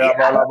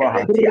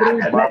Sandayabalaba,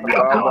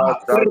 Makaba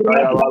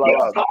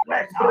Sandayabalaba,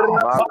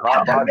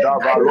 Makaba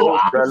Dabalo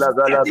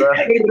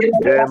Selebelebe,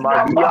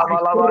 Madia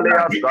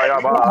Malabalia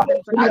Sayaba,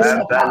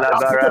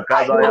 Belebere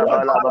Kabaya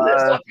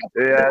Balaba,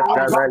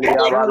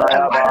 Esemelia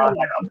Balayaba,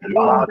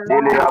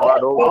 Matilia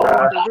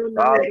Badosa,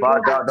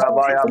 Apada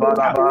Dabaya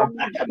Balaba,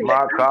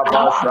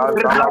 Makaba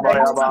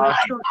Santalabayaba,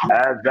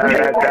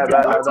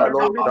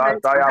 Ezerekebelebelo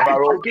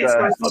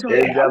Santayabarosa,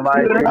 in the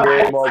mighty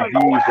name of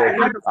Jesus,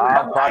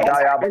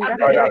 Apadaya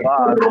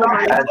Badaba,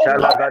 and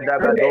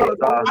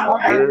Telagadebedosa,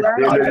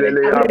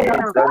 Istililia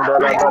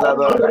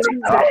Sendelebelebe,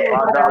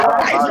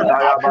 Apadaba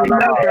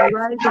Santayabalaba,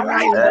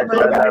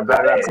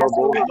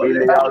 Eteleberekobo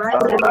Silia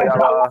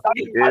Santayaba,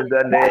 in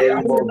the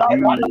name of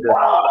Jesus,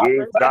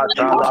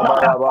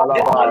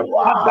 Isatalabayabalaba,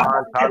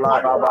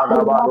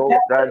 Mantalagabadabado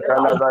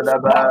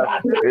Sentelebelebe,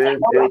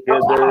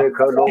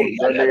 Istikebekelo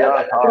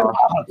Seliata,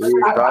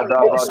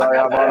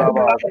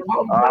 Ikadabadayabalaba,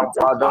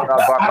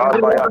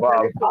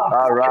 Apadabakabayaba.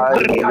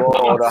 Arise, O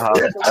Lord,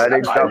 and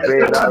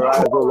intervene.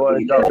 Arise, O Lord,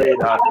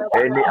 intervene.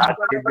 Any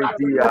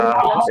activity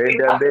in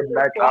the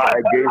midnight hour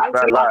against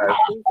my life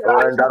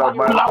and that of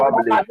my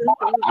family.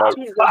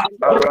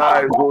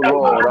 Arise, O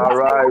Lord,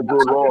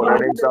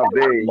 and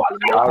intervene.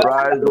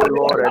 Arise, O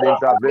Lord, and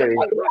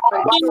intervene.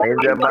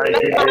 In the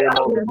mighty name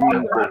of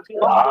Jesus.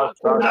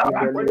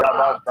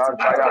 Asantibeliyaba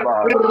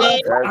Santayaba.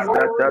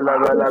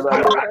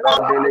 Esetelebelebelo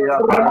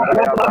Sandilia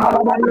Kandayaba.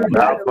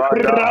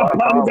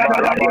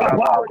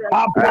 Napadabakabarabadaba.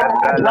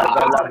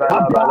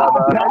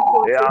 Eselebelebelebelebe.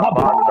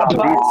 Eapata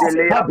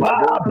Mantilia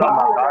Babusa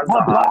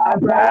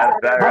Makanda,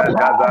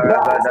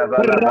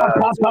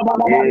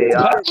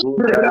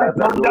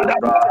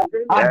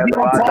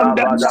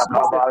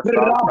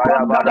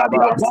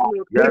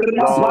 yes,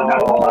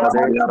 Lord,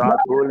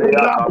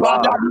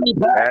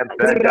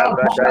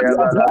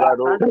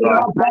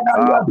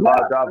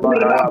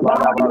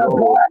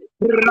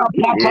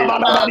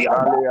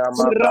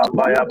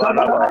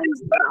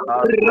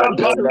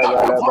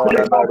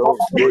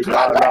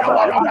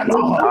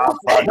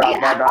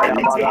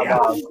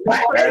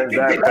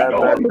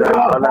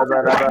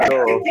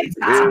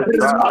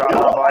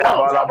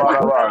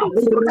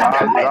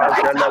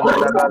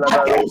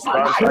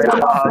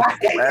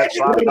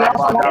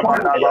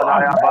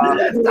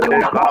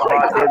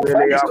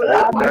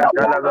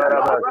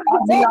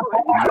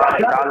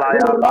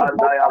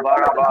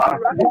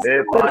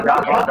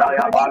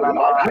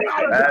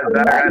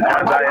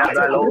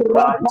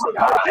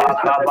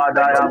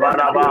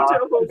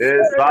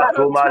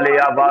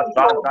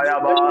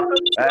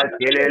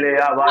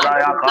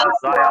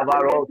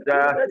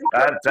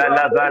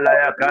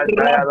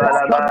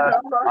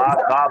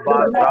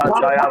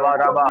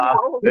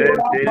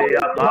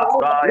 Satulia Kaba,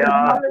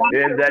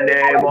 in the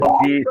name of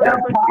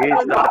Jesus.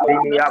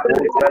 Isatinia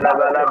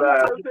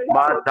Kuselebelebe,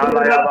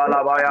 Mantalaya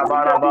Balabaya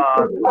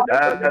Balaba,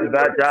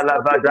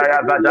 Vetala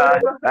Vadaya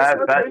Vada,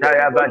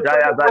 Vetaya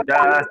Vadaya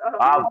Vada,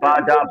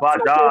 Avada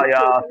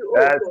Vadaya,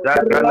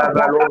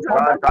 Esekelebelu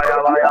Santaya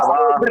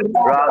Vayaba,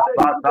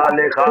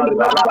 Raspatali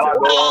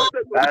Kandalabado,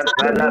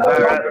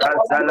 Pelebere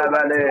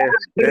Selebele,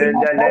 in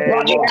the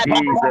name of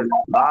Jesus.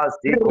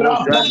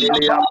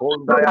 Asikusendilia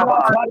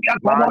Kundayaba,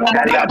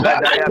 Mantele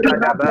Vedaya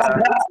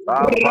Vedaba,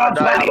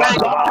 Avadaya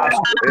Balaba,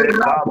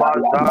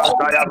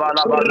 Ekabasantaya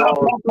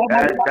Balabado,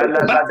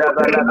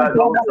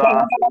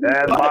 Entelebedebelebedosa,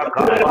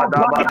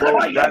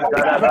 Emakabadabado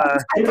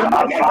Sentelebe,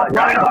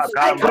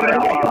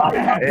 Afadabakambayaba,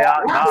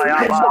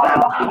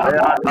 Eatayaba,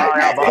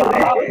 Eatayaba,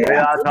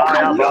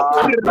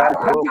 Eatayaba,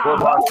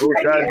 Esukuba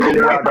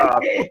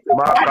Susendiliada,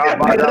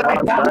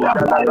 Makabadaba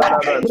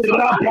Sentelebelebe.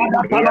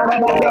 Yes,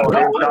 Lord,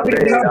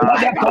 intervene,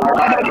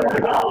 arise and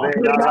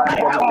intervene,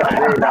 arise and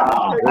intervene,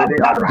 with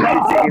the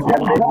activity in the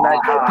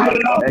midnight hour,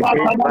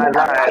 against my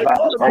life,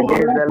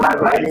 against the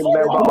life of any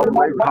member of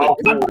my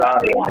household,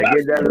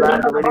 against the life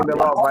of any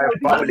member of my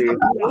family.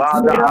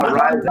 Father,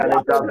 arise and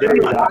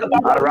intervene,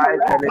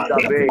 arise and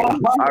intervene,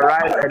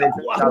 arise and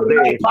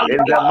intervene,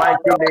 in the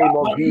mighty name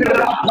of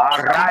Jesus.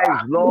 Arise,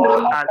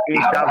 Lord, and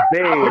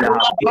intervene.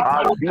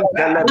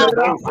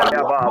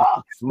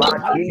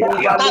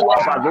 Matini Balua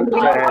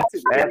Baluse,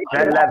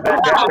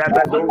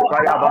 Etelevedebedosa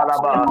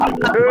Yabalaba,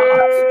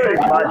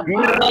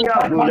 Madinia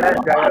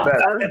Zuleta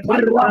Yabe,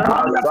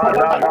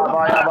 Asada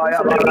Baya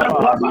Baya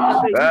Balaba,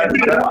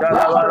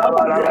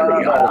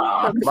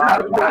 Etetelebalaba,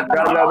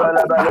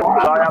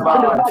 Matetelebelusa Yaba,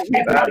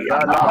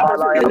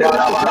 Etelabala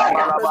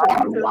Yabalabalaba,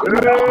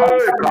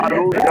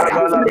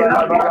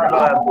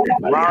 Karusebelabalaba,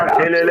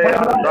 Mantilele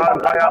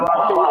Santa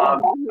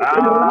Yabalaba,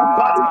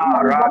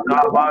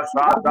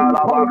 Rakabasata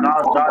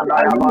Labakasanda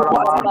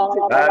Yabalaba,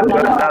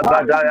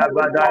 Badaya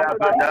Badaya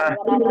Bada,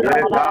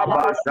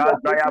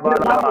 Rekabasata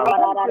Yabalaba,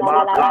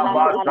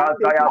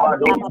 Makabasata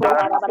Yabadusa,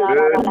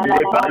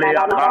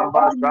 Ekalia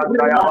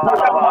Kambasata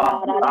Yabalaba,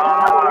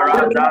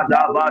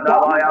 Radada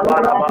Badaba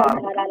Yabalaba,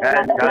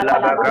 and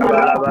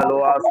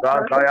Talabakabalua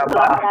Santa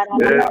Yaba,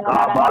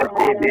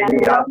 Ekabasi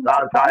Bilia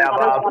Santa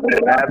Yaba,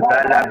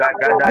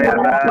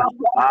 Pelabakadayaba,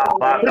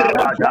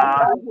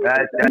 Apakabada,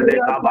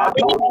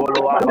 Telekabasu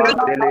Pulua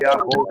Basilia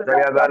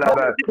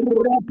Kusayabelaba.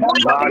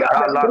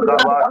 Matala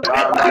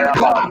Kabasanda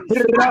Yaba,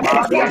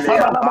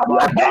 Makilia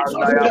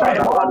Kabasanda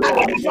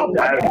Yabalabalo,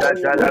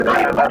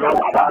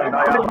 Esetelebelebelo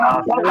Sanda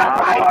Yaba,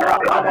 Apara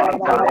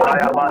Kabasanda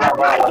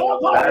Yabalaba,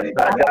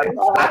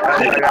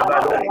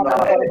 Esetelebelebelo,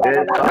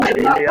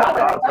 Esatilia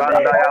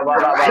Kasanda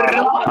Yabalaba,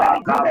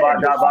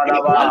 Akabada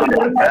Balaba,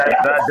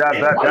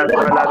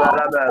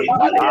 Esetelebelebelebe,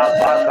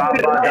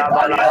 Apakabada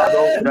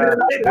Balabado,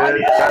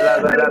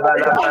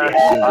 Esetelebelebelebe,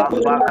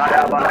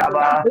 Apakaya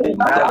Balaba,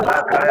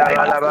 Epakaya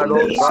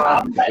Balabalo,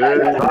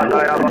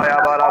 Talaya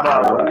Baya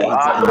Balaba,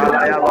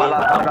 Atalaya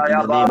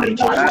Balabaya Ba,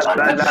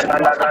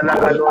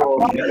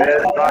 Ebelebelebelebelo,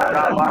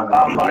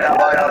 Esatamakambaya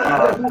Baya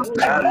Ba,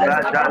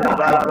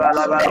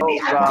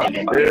 Ebelebelebelebelosa,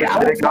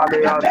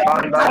 Esikalia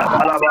Sandaya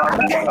Balaba,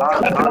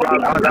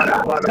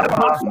 Atalakadaya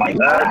Balaba,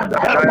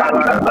 Esataya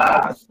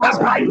Balaba,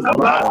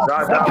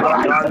 Masada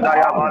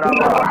Bakandaya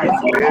Balaba,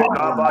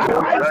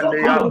 Ekabadu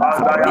Sandia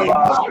Kandaya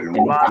Ba,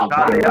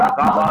 Matalia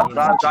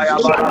Kabasantaya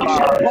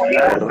Balaba,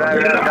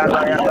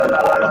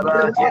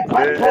 Ebelebelebelebe,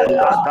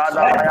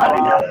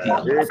 Satalabaya In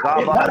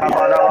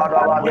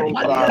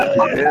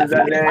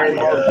the name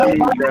of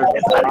Jesus,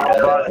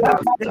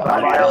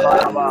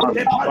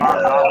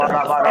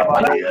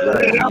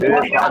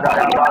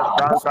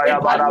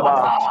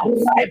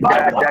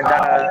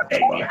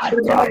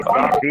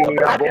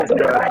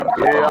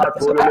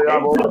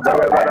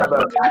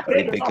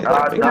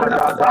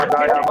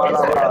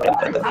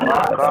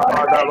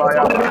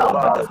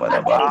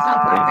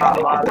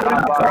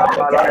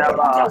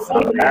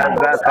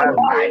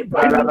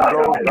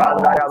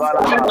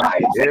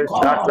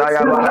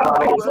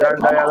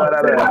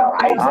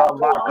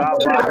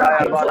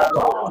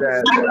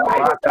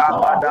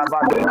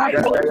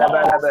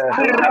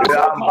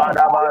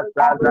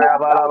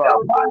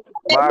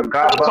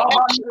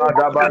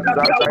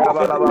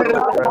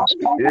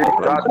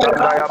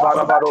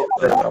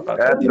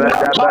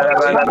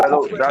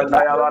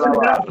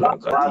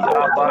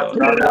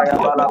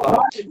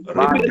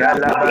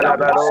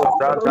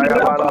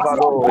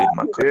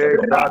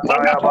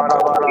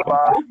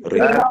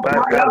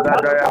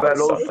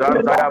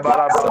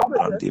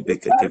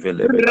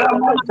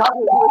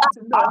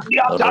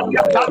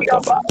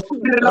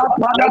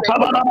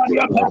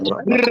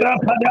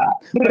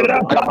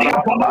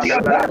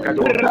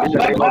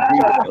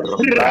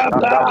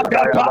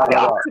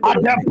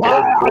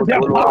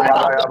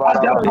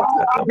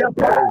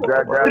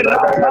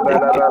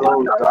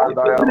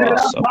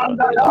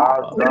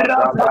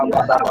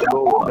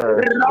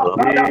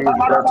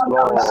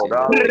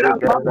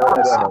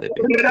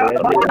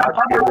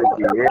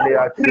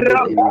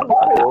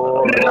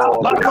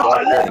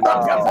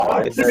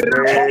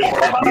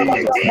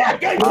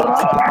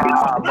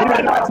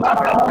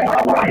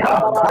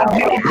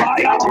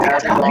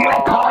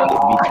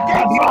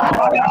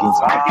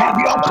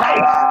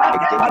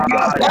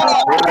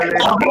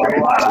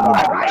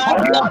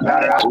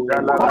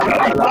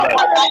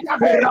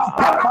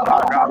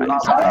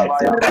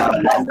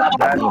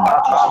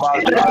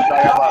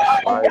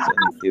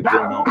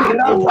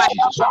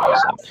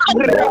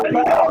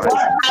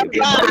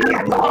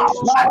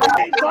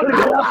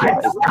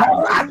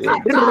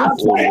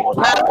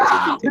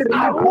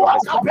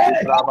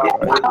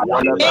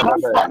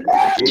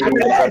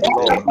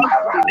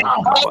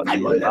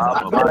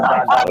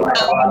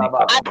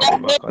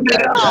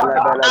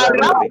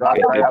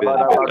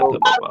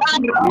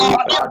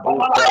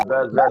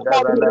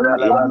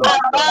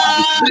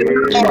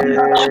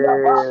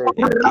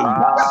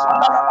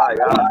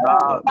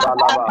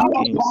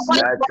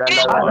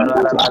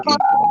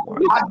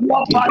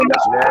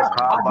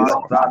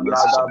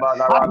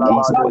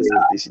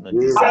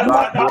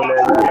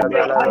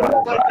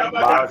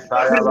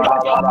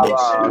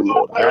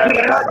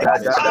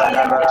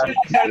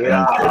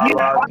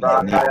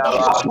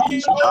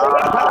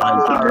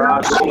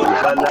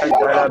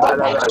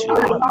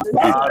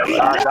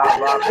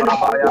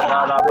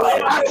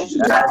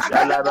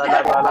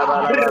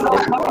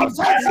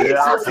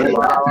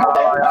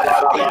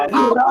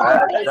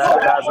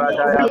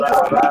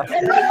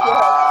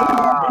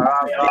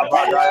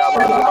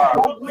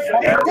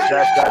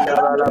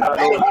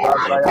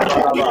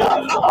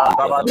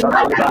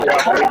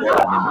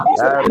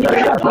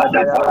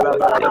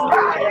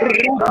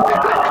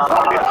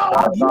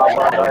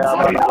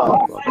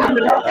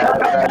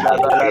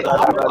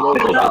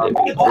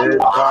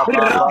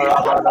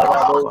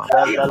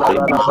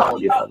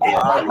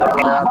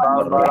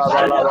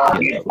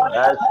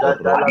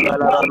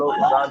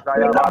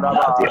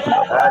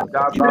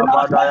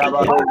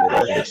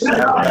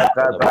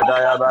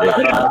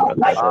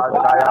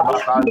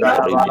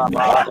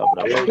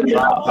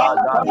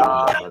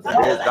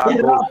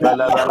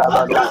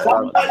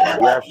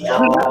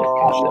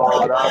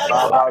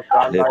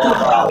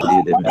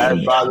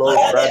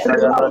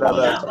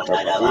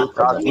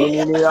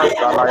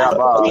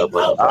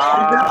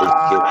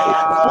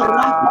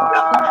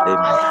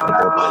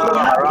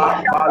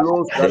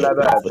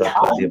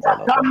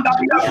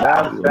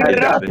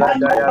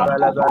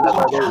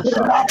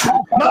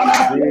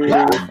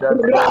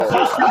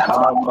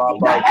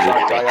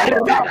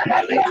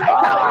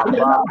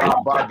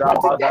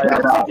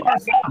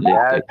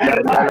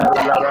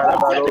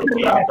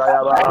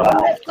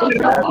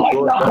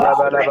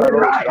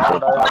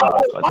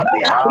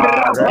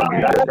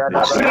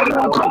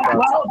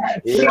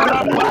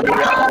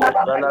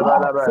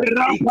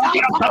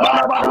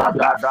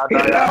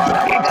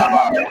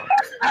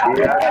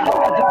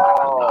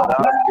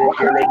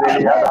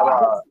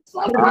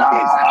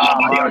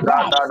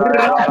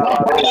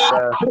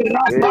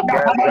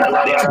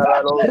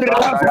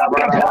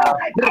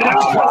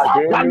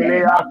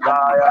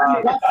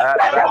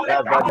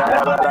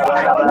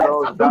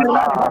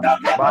 Shata,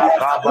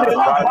 Makaba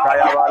Santa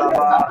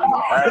Yabalaba,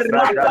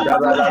 Efrata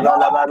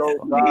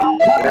Jabalabalusa,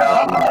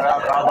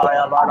 Yamarakaba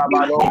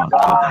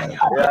Yabalabalusa,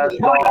 yes,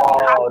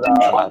 Lord,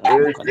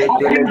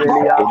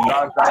 Ishikilibilia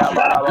Santa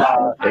Yabalaba,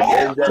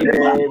 in the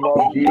name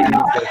of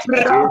Jesus,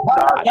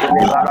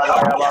 Ishakilibalaba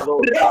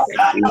Yabalusa,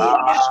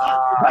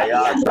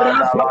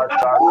 Yasandaba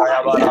Santa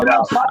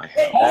Yabalaba,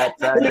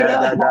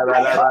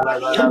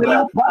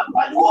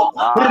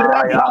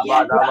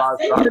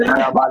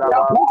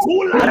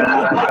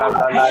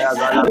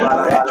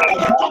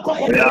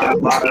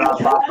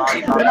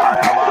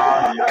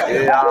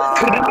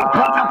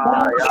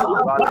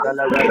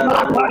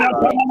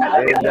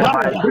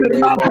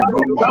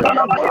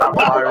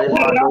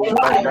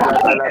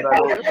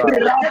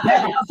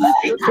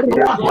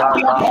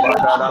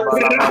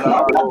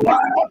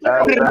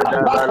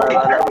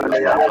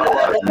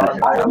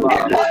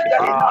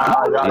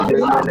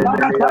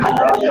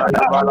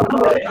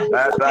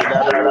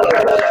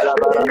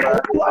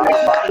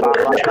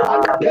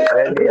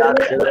 any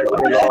activity,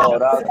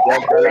 Lord,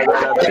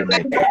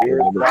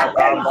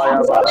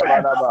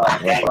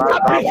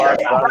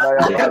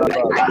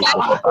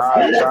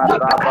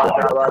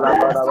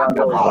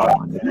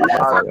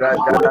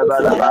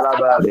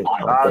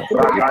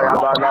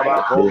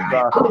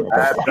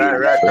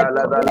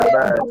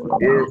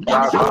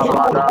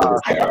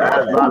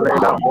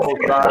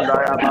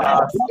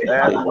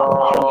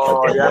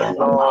 yes,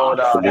 Lord,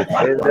 yes,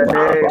 Lord, in the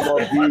name of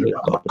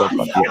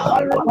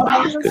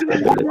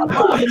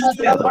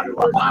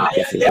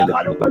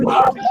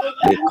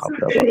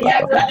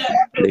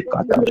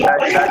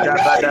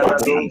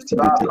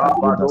Jesus.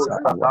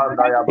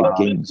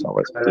 Against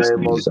our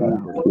destinies,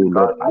 oh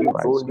Lord,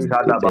 arise in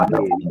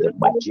the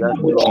mighty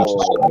name of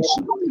Jesus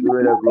Christ. Give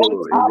it a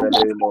glory in the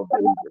name of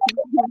Jesus.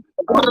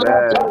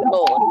 Amen.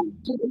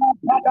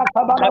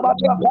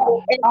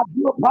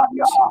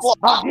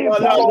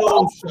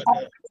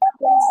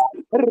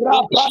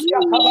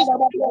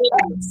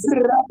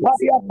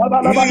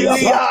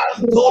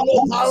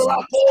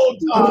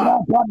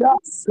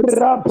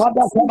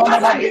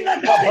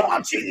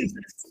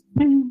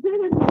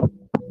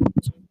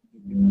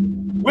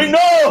 We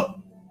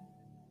know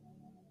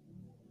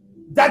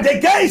that the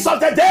gates of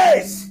the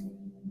days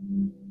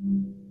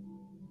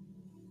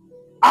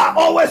are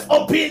always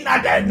open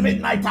at the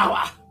midnight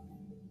hour.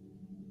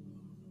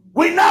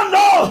 We now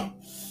know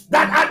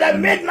that at the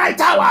midnight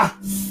hour,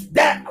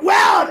 the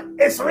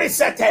world is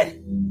resetted.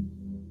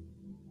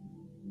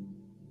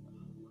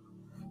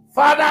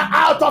 Father,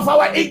 out of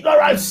our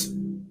ignorance,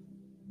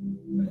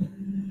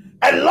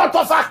 a lot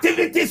of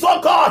activities,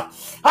 oh God,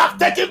 have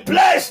taken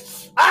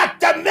place at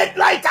the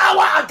midnight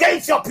hour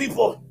against your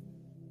people.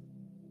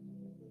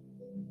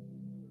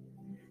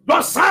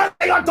 Your sons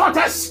and your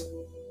daughters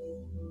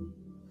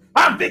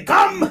have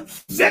become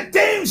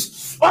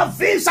victims of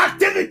these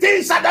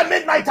activities at the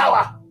midnight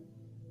hour.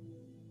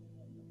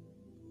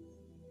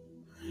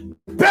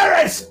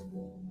 Parents,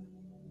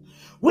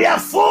 we are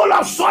full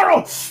of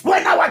sorrow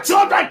when our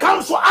children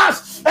come to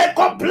us and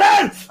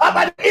complain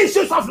about the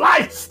issues of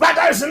life, but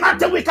there is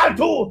nothing we can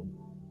do.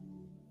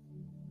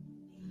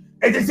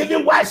 It is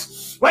even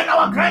worse when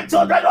our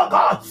grandchildren, oh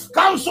God,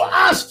 come to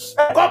us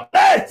and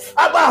complain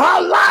about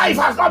how life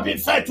has not been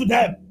fair to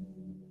them.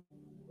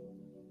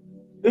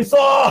 It's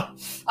all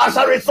as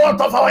a result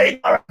of our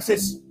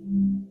ignorances.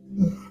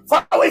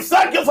 Father, we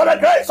thank you for the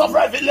grace of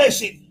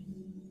revelation.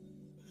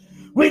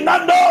 We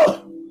now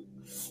know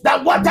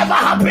that whatever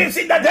happens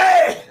in the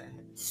day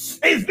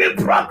is being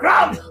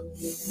programmed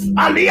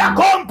at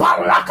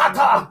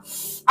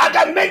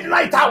the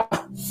midnight hour.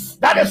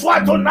 That is why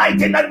tonight,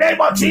 in the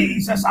name of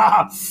Jesus,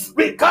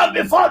 we come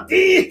before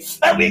thee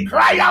and we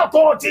cry out,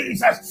 oh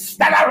Jesus,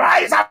 that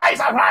arise, arise,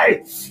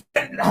 arise.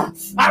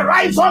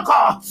 Arise, oh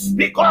God,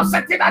 because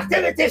certain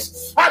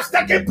activities have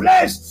taken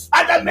place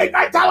at the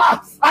midnight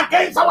hour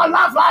against our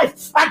love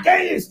life,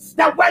 against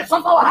the works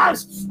of our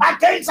hands,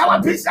 against our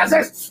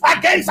businesses,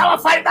 against our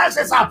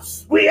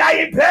finances. We are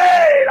in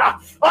pain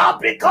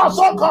because,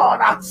 oh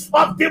God,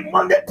 of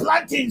demonic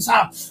plantings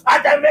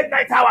at the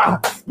midnight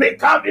hour. We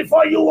come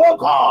before you, oh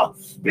God.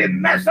 Be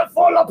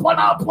merciful upon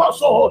our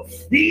apostle.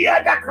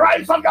 Hear the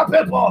cries of your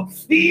people.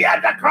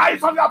 Hear the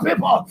cries of your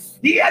people.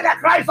 Hear the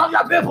cries of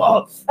your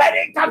people.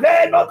 And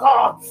intervene, oh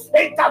God.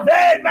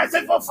 Intervene,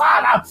 merciful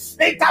Father.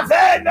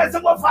 Intervene,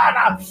 merciful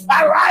Father.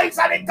 Arise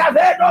and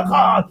intervene, oh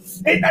God.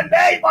 In the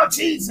name of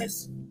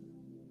Jesus.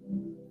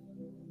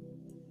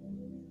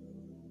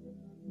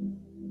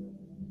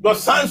 Your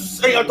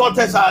sons and your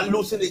daughters are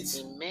losing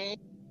it. Amen.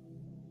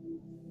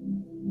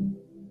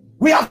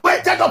 We have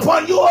waited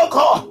upon you, oh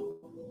God,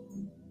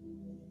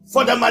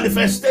 for the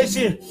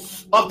manifestation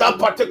of that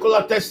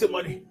particular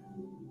testimony.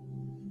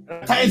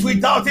 At times we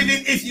doubt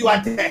even if you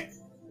are there.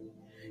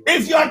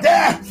 If you are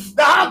there,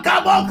 the how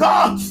come, oh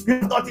God, you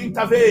have not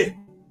intervened.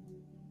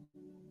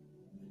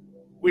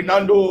 We now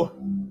know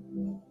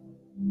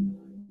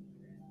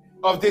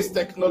of this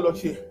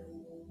technology.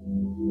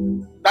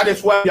 That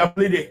is why we are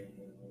pleading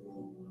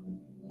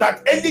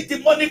that any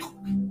demonic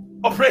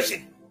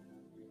operation,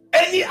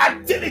 any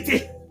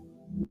activity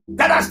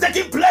that has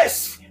taken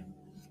place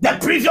the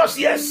previous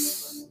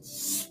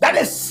years that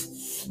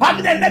is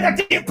having a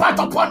negative impact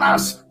upon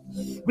us,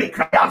 we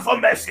cry out for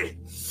mercy.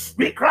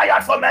 We cry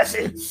out for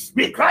mercy.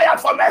 We cry out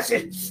for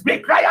mercy. We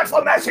cry out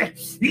for mercy.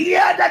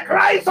 Hear the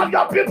cries of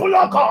your people,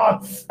 O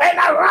God, and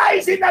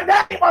arise in the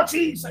name of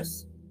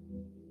Jesus.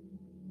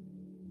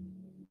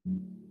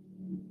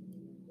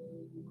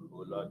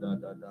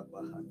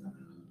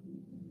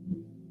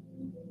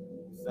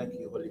 Thank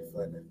you, Holy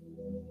Father,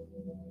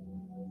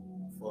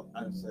 for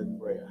answered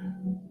prayer.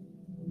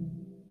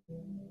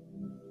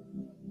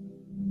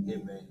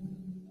 Amen.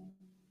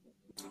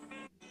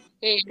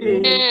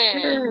 Amen.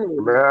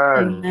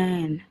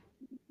 Amen.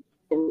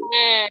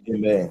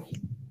 Amen.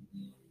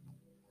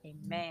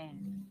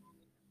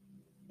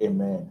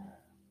 Amen.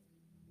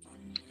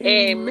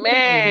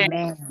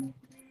 Amen.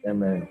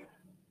 Amen.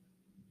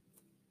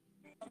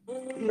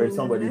 There's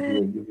somebody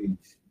here giving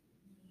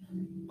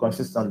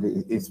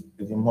consistently. It's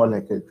more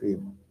like a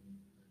dream.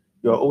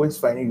 You're always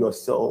finding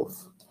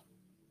yourself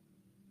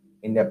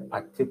in a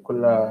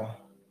particular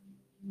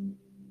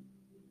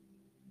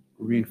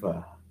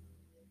river,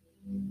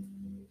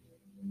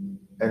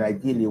 and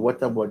ideally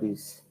water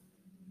bodies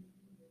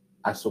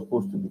are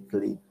supposed to be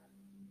clean,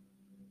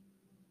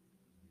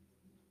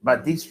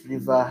 but this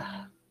river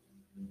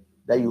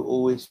that you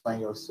always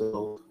find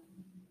yourself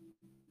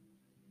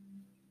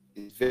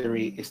is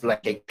it's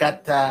like a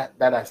gutter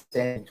that has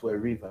turned into a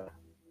river.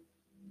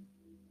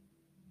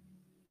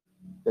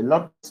 The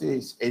Lord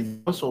says,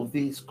 because of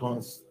these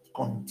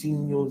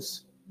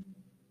continuous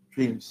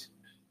dreams,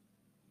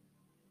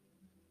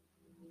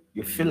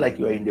 you feel like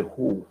you are in the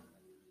hole.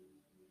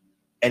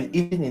 And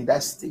even in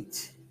that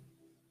state,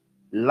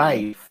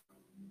 life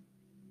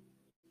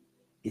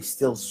is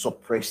still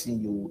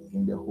suppressing you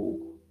in the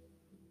hole.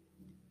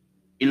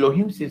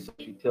 Elohim says,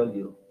 I should tell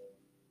you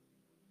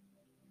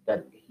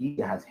that he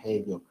has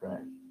heard your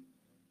cry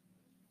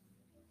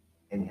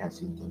and he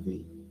has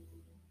intervened.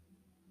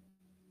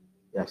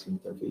 He has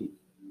intervened.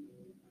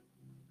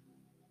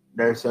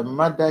 There is a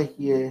mother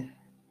here.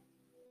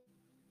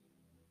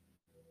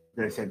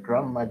 There is a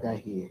grandmother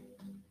here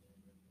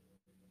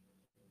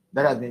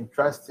that has been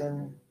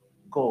trusting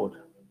God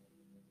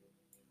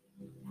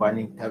for an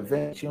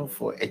intervention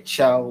for a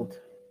child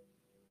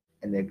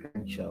and a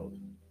grandchild.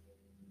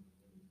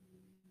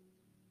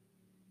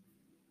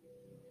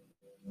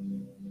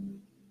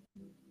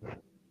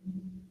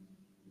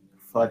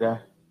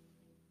 Father,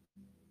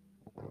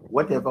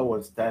 whatever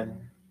was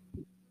done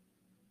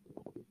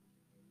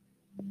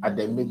at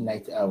the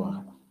midnight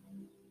hour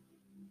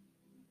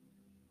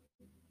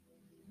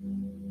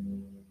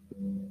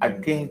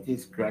against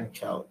this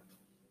grandchild,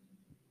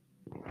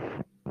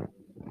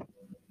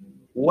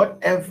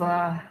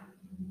 whatever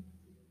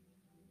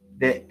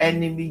the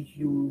enemy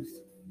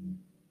used,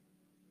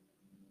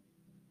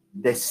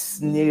 the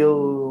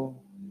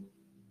snail,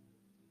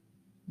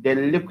 the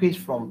liquids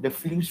from the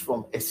fluids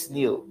from a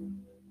snail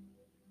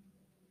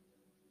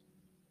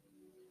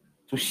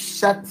to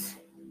shut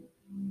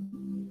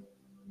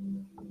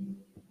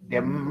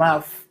the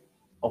mouth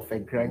of a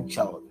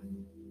grandchild,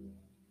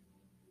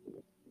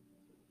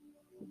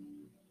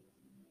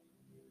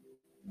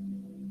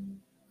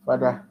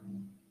 Father,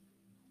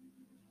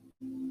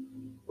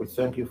 we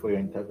thank you for your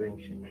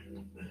intervention.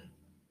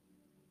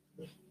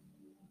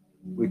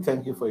 We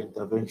thank you for your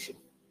intervention.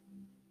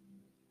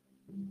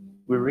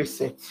 We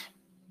reset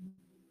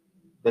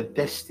the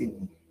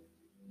destiny,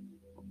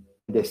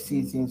 the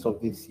seasons of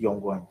these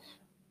young ones.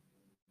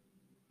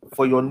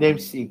 For your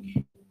name's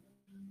sake,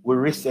 we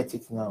reset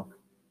it now.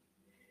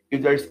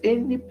 If there is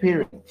any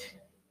parent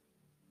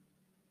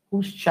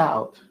whose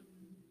child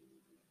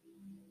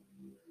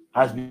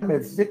has become a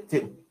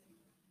victim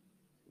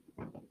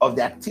of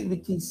the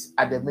activities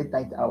at the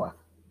midnight hour,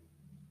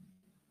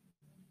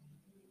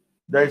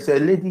 there is a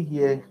lady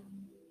here.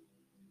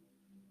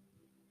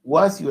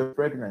 Whilst you were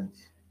pregnant,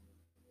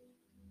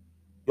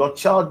 your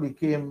child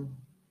became,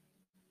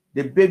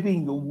 the baby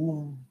in your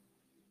womb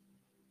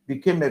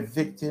became a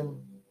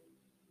victim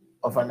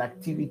of an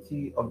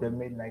activity of the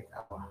midnight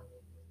hour.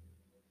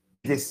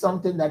 It is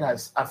something that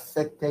has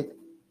affected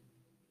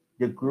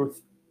the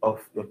growth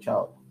of your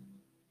child.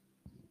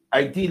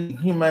 Ideally,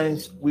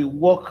 humans, we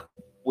walk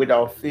with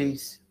our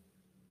face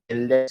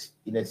and legs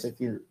in a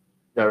certain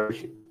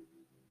direction.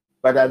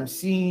 But I'm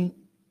seeing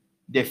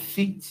the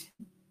feet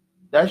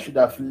that should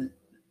have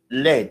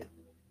led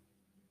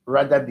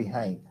rather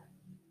behind.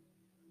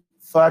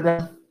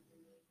 Father,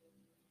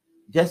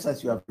 just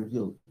as you have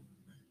revealed,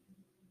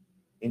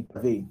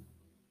 intervene,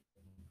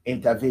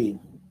 intervene,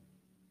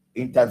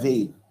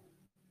 intervene,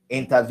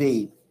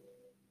 intervene,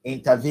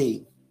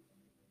 intervene,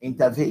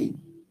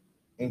 intervene,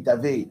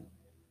 intervene.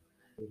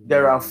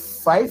 There are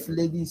 5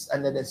 ladies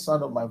under the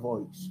sound of my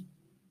voice.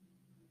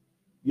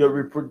 Your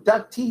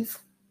reproductive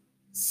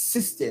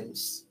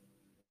systems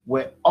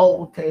were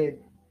altered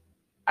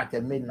at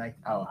the midnight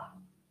hour.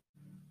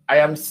 I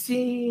am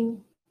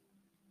seeing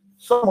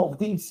some of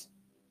these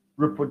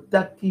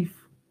reproductive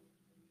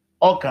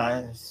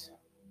organs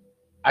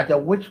at a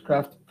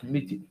witchcraft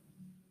meeting.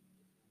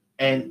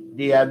 and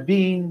their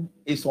being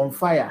is on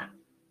fire.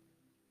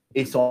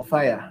 It's on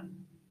fire.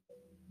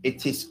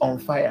 It is on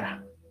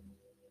fire.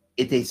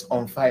 It is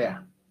on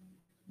fire.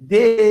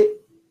 They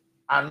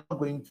are not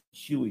going to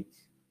chew it,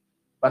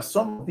 but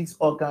some of these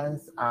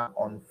organs are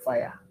on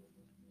fire.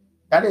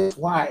 That is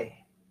why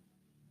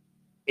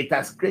it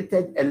has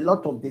created a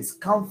lot of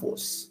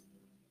discomforts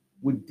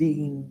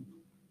within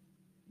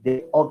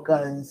the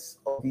organs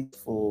of these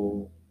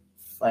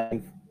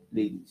 5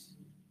 ladies.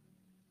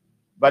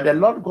 But the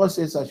Lord God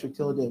says, I should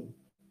tell them,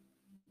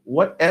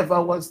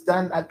 whatever was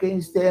done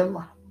against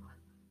them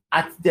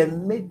at the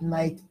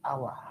midnight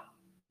hour,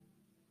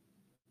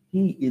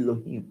 He,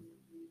 Elohim,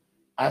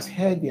 has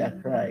heard their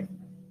cry,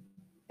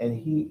 and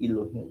He,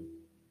 Elohim,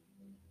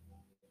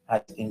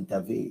 has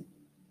intervened.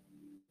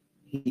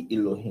 He,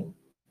 Elohim,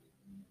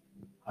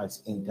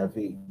 has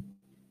intervened.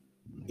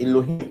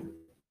 Elohim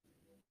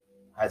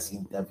has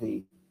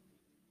intervened.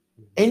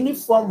 Any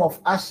form of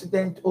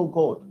accident, oh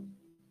God,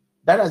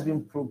 that has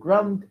been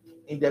programmed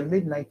in the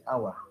midnight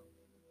hour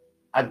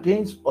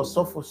against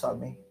Osofo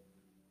Same,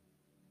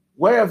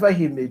 wherever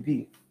he may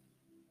be,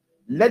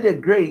 let the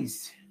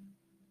grace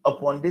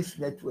upon this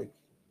network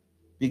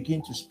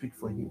begin to speak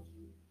for him.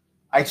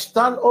 I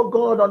stand, oh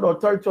God, on the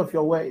authority of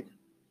your word,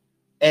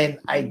 and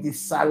I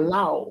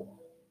disallow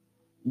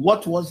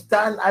what was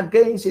done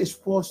against his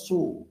poor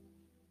soul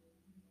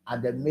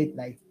at the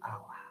midnight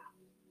hour.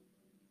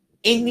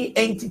 Any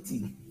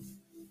entity,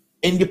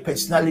 any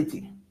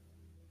personality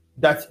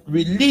that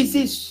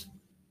releases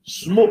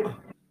smoke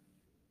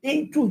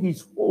into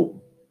his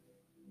home,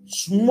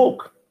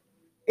 smoke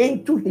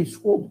into his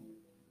home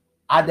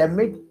at the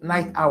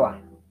midnight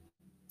hour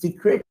to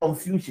create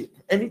confusion.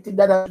 Anything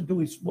that has to do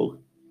with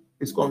smoke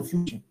is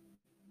confusion.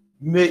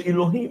 May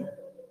Elohim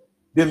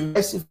be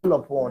merciful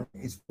upon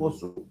his poor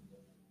soul,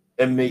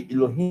 and may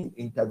Elohim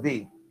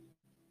intervene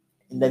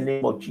in the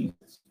name of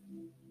Jesus.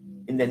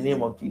 In the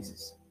name of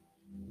Jesus.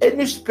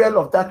 Any spell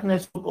of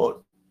darkness, oh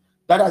God,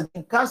 that has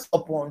been cast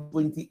upon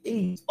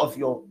 28 of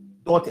your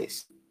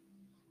daughters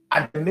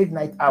at the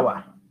midnight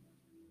hour,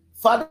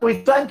 Father, we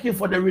thank you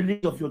for the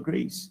release of your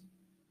grace.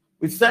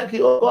 We thank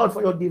you, oh God,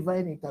 for your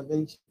divine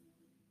intervention.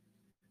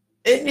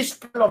 Any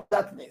spell of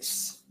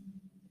darkness,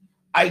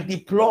 I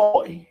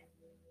deploy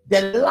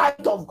the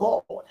light of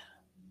God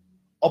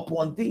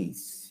upon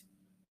these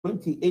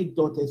 28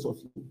 daughters of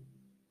you.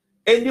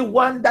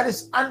 Anyone that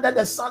is under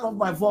the sound of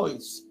my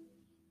voice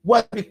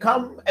will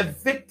become a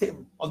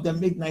victim of the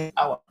midnight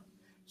hour,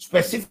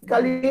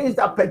 specifically things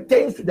that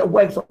pertains to the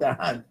works of their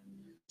hand,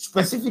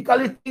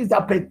 specifically things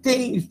that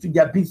pertains to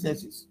their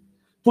businesses.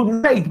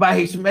 Tonight, by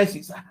his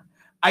mercies,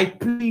 I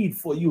plead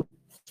for you.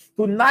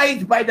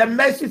 Tonight, by the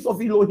mercies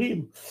of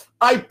Elohim,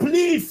 I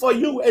plead for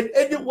you and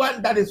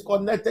anyone that is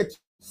connected.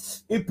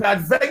 If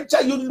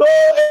peradventure you know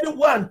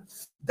anyone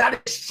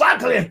that is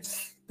struggling,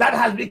 that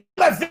has become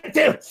a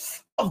victim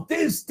of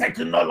this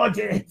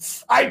technology,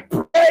 I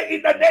pray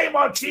in the name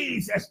of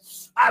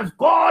Jesus, as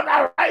God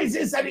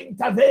arises and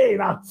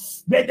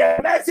intervenes, may the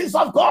mercies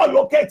of God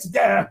locate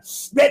them.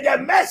 May the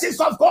mercies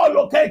of God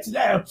locate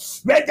them.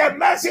 May the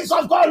mercies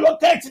of God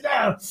locate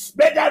them.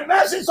 May the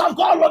mercies of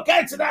God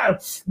locate them.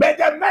 May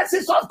the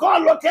mercies of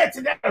God locate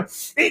them.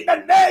 In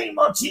the name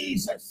of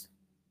Jesus.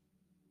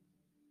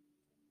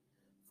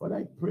 Father,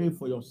 I pray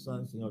for your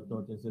sons and your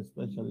daughters,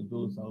 especially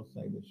those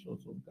outside the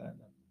shores of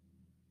Ghana.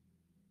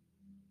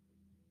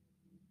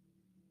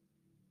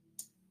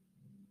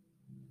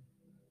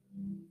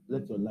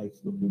 Let your light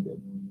locate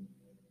them.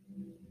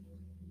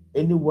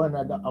 Anyone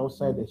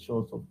outside the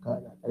shores of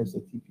Ghana that is a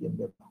TPM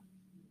member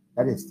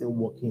that is still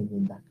walking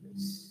in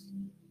darkness,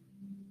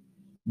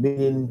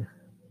 meaning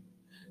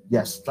they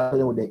are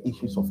struggling with the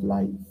issues of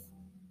life,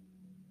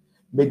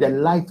 may the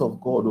light of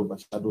God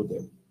overshadow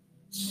them.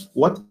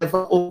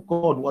 Whatever, oh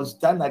God, was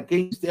done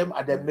against them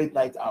at the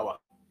midnight hour,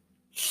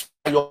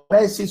 by your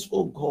mercies,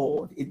 oh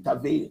God,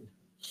 intervene.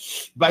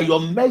 By your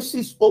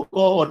mercies, oh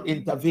God,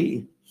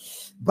 intervene.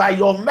 By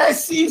your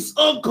mercies,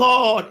 oh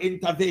God,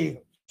 intervene.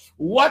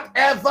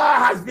 Whatever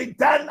has been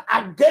done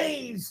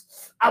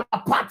against our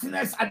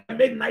partners at the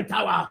midnight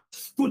hour,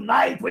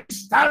 tonight we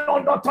stand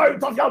on the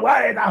authority of your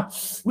word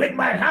with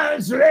my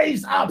hands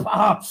raised up.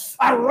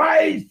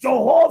 Arise,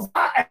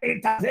 Jehovah, and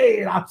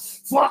intervene.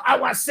 For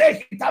our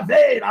sake,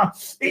 intervene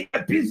in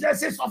the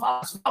businesses of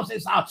our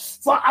spouses.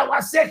 For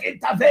our sake,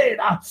 intervene.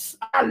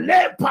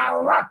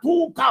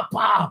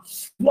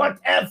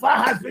 Whatever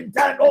has been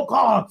done, oh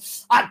God,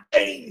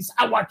 against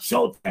our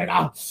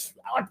children,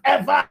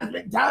 whatever has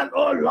been done,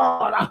 oh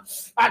Lord,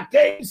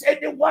 against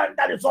anyone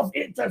that is of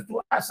interest to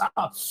us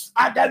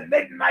at the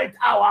midnight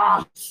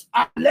hour,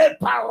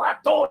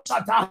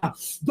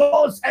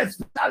 those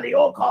especially,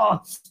 oh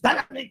God, that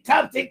have been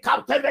kept in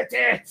captivity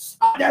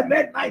at the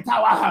midnight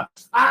hour,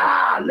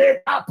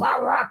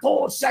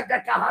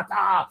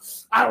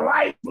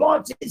 arise,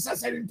 Lord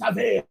Jesus, and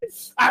intervene.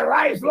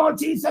 Arise, Lord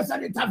Jesus,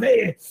 and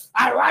intervene.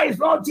 Arise,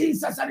 Lord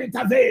Jesus, and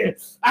intervene.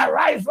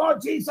 Arise,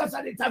 Lord Jesus,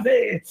 and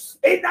intervene.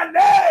 In the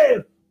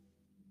name.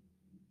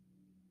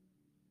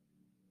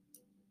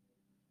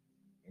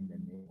 In the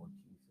name of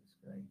Jesus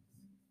Christ.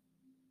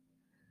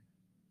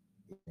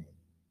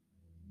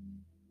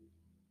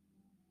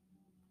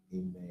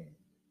 Amen.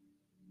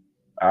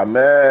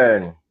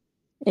 Amen.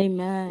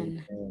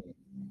 Amen. Amen.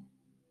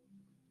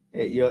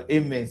 Hey, your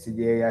amen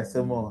today, yeah,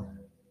 some more.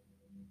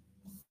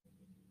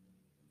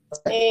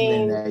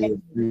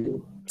 Amen.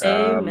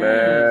 Amen.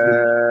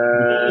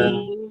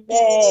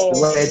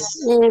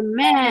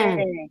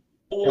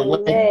 The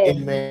word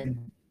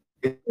amen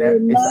is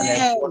an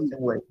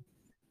enforcing word.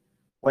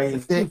 When you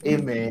say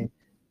amen,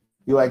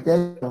 you are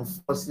just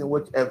enforcing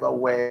whichever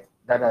word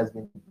that has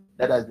been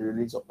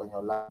released upon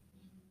your life.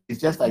 It's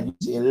just like you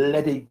say,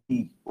 let it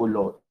be, oh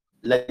Lord.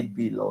 Let it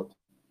be, Lord.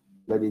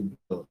 Let it be,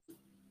 Lord.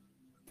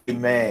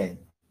 Amen.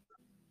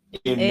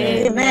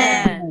 Amen.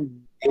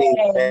 Amen.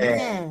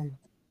 Amen.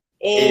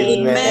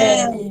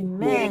 Amen.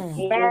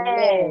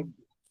 Amen.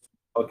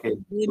 Okay.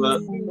 Well,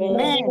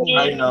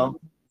 right now,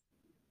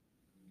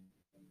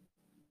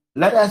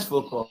 let us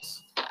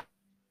focus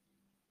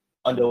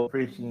on the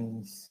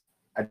operations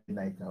at the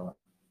night hour.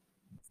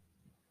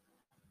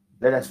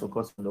 Let us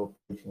focus on the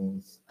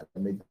operations at the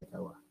midnight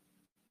hour.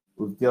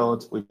 We've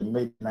dealt with the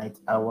midnight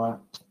hour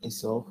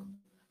itself.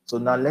 So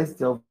now let's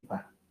delve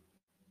deeper.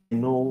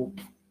 Know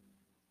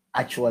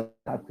actually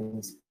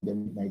happens in the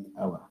midnight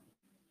hour.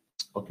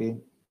 Okay.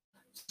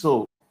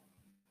 So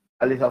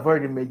at least I've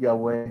already made you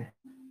aware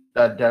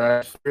that there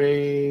are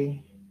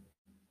three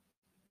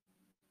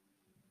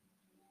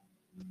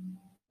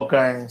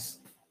kinds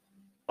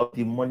of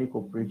demonic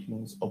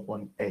operations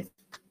upon earth.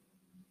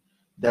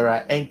 There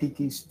are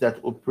entities that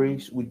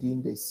operate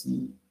within the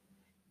sea,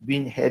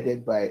 being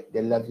headed by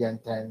the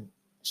Leviathan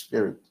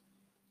spirit.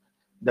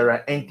 There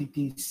are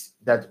entities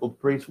that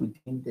operate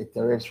within the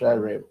terrestrial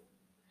realm,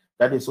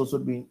 that is also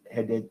being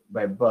headed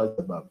by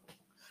Beelzebub.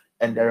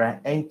 And there are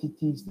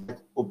entities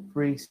that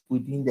operate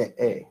within the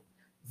air.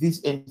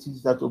 These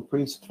entities that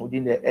operate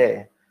within the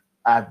air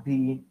are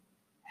being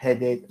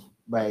headed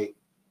by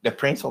the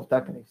Prince of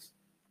Darkness.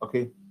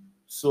 Okay,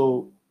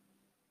 so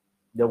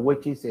the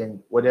witches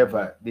and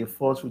whatever they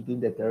fall within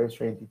the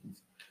terrestrial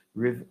entities.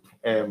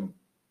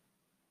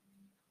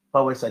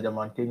 Powers at the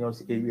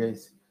mountainous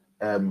areas,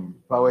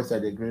 powers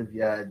at the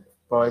graveyard,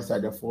 powers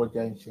at the Fort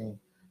Junction,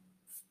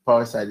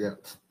 powers at the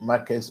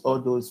markets, all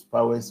those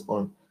powers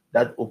on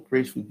that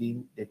operate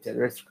within the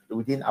terrestrial,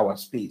 within our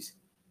space,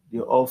 they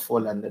all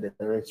fall under the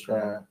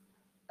terrestrial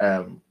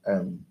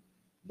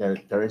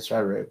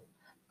realm.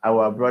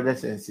 Our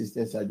brothers and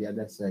sisters at the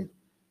other side,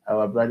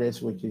 our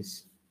brothers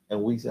witches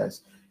and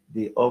wizards,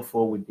 they all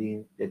fall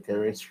within the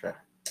terrestrial.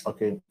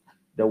 Okay,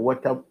 the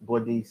water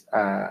bodies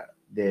are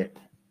the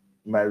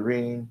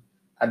marine,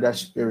 other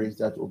spirits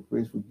that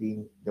operate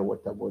within the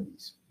water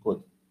bodies.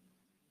 Good.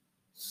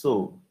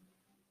 So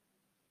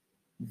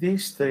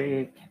these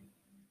three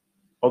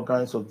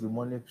organs of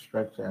demonic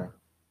structure,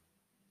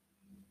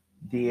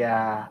 they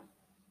are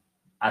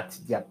at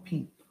their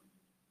peak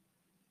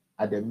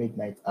at the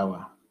midnight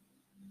hour.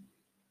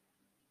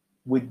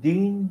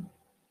 Within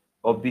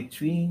or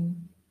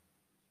between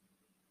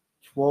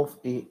 12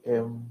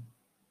 a.m.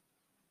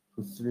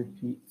 to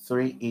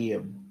 3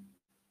 a.m.,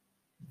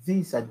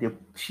 these are the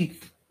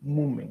peak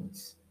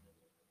moments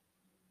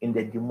in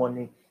the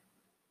demonic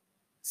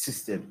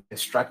system, the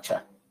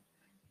structure.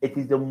 It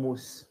is the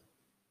most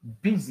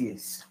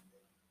busiest,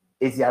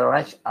 it's the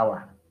rush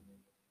hour.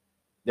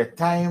 The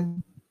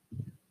time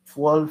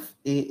 12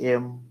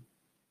 a.m.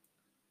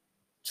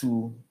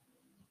 to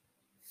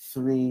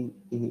 3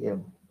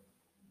 a.m.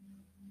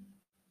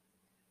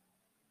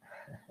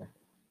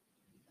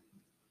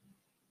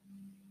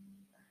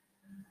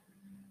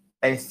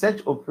 And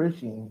such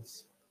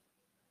operations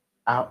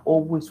are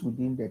always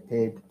within the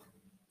third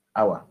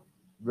hour.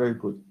 Very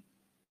good.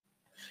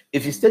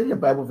 If you study the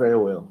Bible very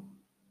well,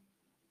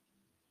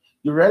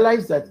 you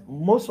realize that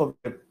most of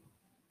the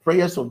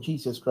prayers of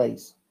Jesus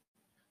Christ,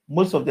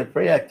 most of the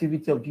prayer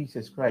activity of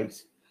Jesus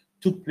Christ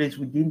took place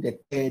within the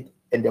third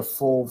and the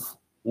fourth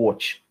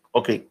watch.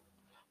 Okay,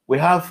 we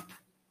have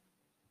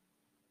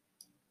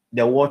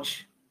the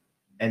watch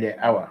and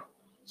the hour.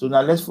 So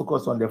now let's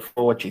focus on the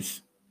 4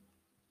 watches.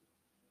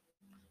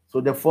 So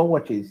the 4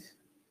 watches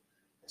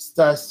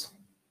starts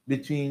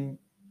between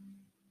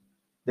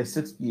the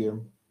 6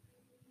 p.m.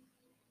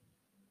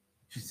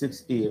 to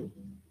 6 a.m.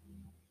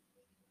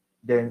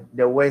 Then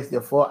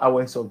the 4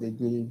 hours of the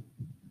day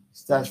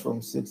starts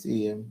from 6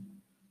 a.m.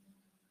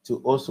 to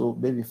also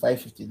maybe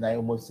 5:59,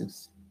 almost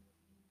 6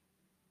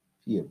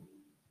 p.m.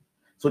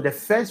 So the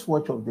first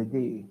watch of the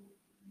day,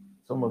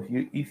 some of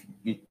you, if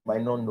you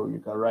might not know, you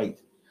can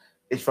write.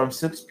 It's from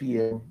 6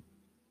 p.m.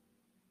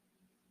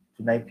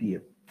 to 9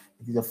 p.m.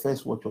 It is the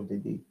first watch of the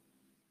day.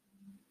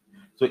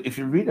 So if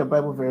you read the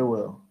Bible very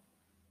well,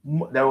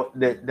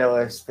 there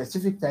were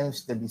specific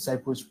times the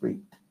disciples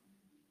prayed.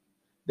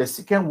 The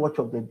second watch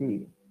of the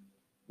day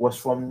was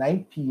from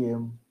 9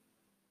 p.m.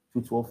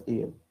 to 12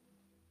 a.m.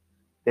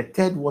 The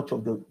third watch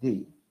of the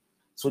day.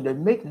 So the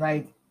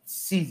midnight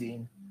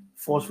season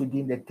falls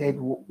within the third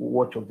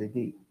watch of the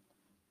day,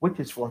 which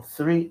is from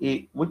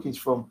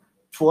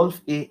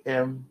 12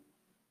 a.m.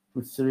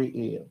 to 3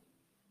 a.m.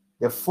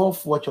 The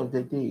fourth watch of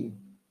the day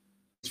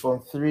is from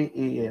 3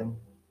 a.m.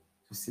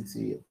 to 6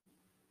 a.m.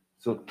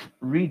 So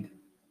read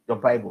your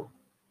Bible,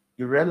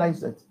 you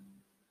realize that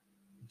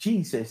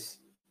Jesus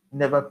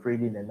never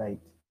prayed in the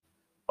night.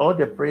 All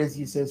the prayers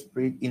Jesus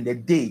prayed in the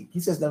day,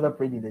 Jesus never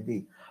prayed in the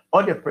day.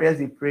 All the prayers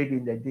he prayed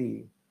in the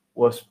day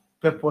was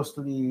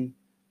purposely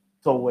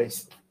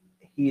towards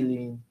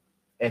healing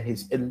and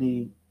his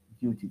earthly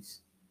duties.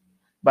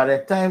 By the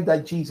time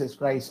that Jesus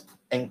Christ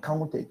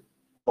encountered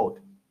God,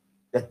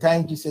 the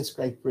time Jesus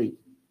Christ prayed,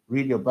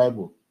 read your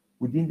Bible,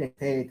 within the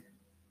third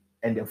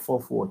and the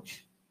fourth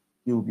watch,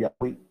 he will be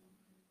awake.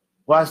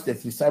 Whilst the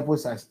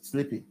disciples are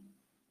sleeping,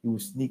 he will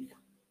sneak.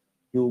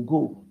 He will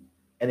go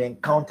and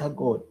encounter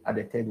God at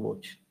the third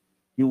watch.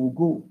 He will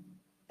go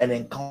and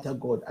encounter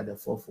God at the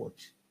fourth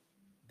watch.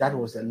 That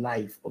was the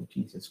life of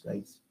Jesus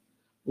Christ.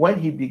 When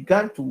he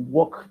began to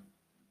walk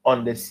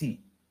on the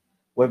sea,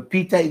 when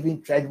Peter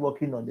even tried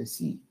walking on the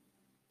sea,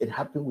 it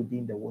happened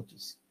within the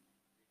watches.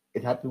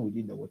 It happened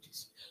within the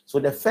watches. So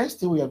the first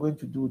thing we are going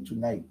to do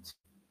tonight,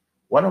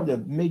 one of the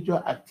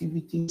major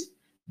activities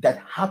that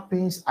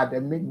happens at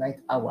the midnight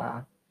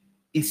hour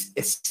is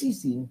a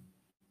season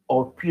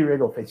or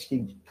period of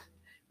exchange.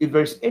 If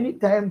there's any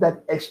time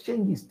that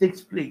exchanges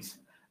takes place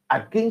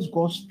against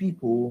God's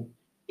people,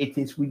 it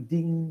is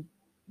within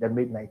the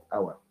midnight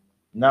hour.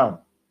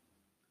 Now,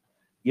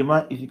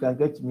 Yema, if you can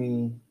get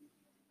me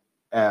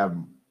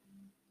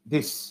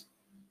this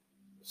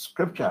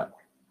scripture,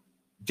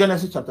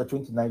 Genesis chapter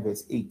 29,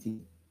 verse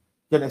 18,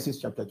 Genesis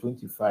chapter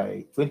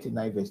 29,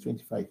 verse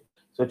 25.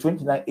 So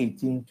 29,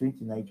 18,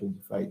 29,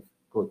 25.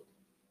 Good.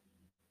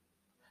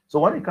 So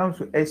when it comes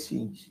to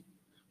exchange,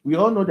 we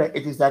all know that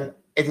it is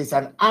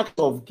an act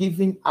of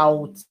giving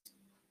out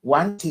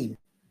one thing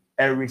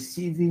and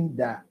receiving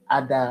the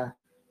other,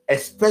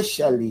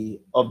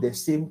 especially of the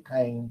same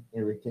kind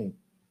in return.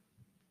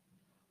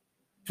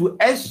 To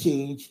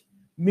exchange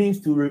means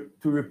to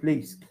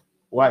replace.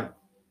 One,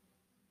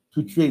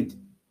 to trade,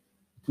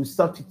 to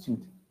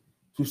substitute,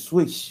 to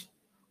switch,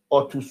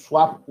 or to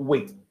swap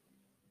with.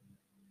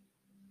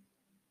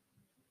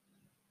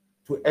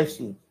 To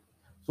exchange.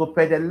 So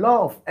per the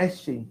law of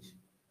exchange,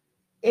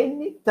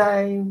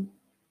 anytime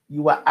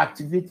you are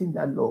activating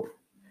that law,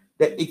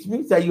 that it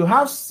means that you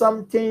have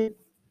something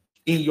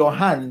in your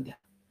hand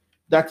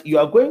that you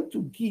are going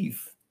to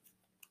give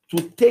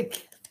to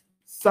take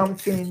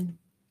something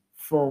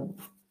from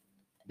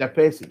the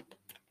person.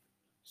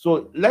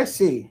 So let's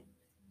say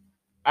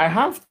I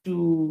have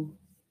two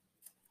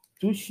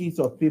sheets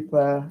of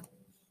paper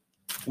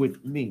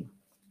with me.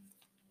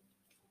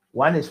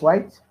 One is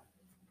white,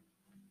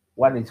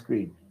 one is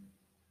green.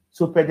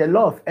 So per the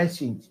law of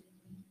exchange,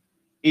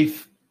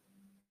 if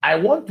I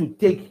want to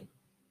take,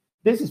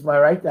 this is my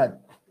right hand,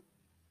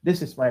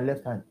 this is my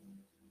left hand.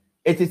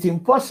 It is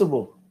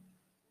impossible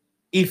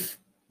if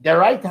the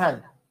right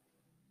hand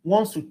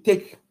wants to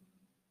take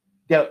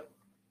the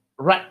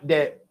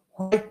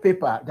white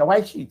paper, the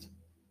white sheet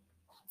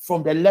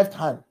from the left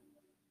hand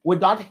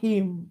without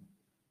him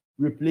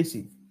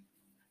replacing.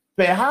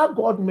 Per how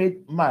God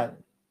made man,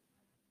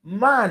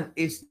 man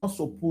is not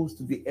supposed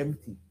to be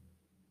empty.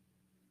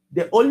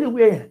 The only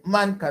way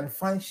man can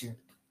function,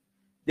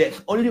 the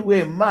only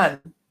way man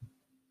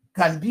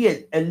can be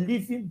a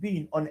living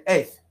being on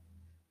earth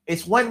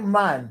is when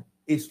man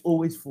is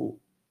always full.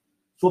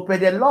 So per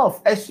the law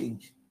of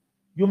exchange,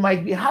 you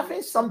might be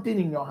having something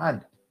in your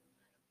hand.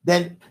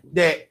 Then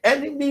the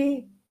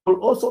enemy will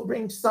also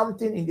bring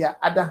something in their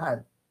other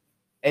hand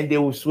and they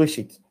will switch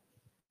it.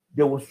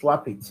 They will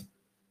swap it.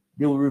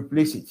 They will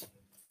replace it.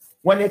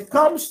 When it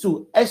comes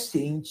to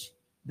exchange,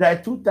 there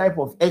are two types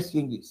of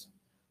exchanges.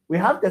 We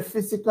have the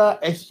physical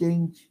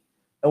exchange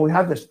and we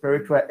have the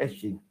spiritual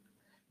exchange.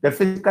 The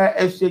physical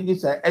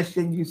exchanges are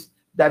exchanges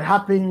that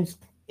happens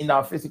in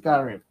our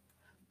physical realm.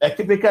 A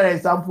typical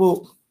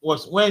example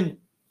was when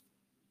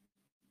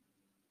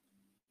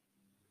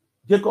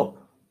Jacob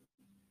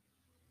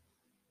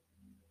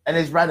and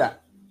his brother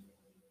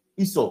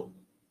Esau,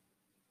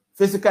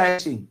 physical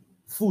exchange,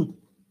 food,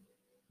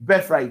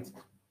 birthright,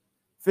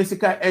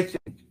 physical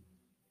exchange,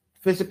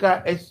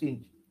 physical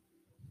exchange.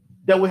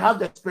 Then we have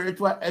the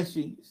spiritual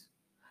exchanges.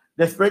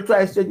 The spiritual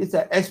exchanges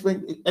are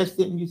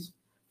exchanges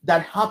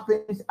that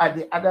happens at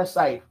the other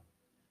side.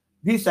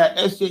 These are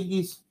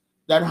exchanges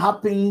that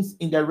happens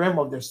in the realm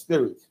of the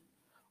spirit.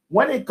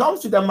 When it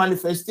comes to the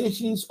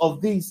manifestations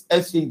of these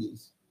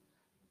exchanges,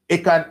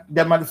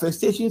 the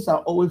manifestations are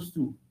always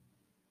two.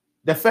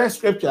 The first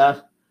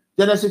scripture,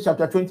 Genesis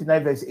chapter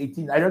 29, verse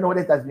 18. I don't know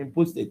whether it has been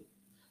posted.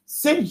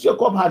 Since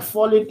Jacob had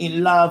fallen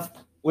in love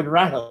with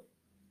Rahel,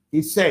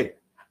 he said,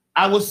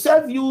 I will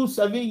serve you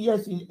 7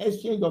 years in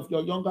exchange of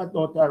your younger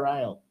daughter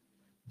Rahel.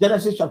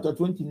 Genesis chapter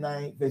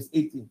 29, verse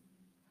 18.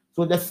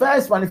 So the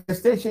first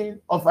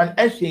manifestation of an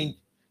exchange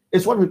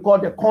is what we call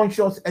the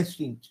conscious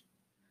exchange.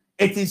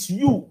 It is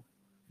you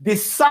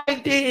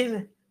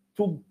deciding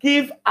to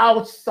give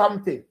out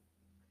something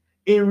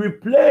in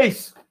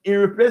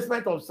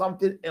replacement of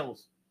something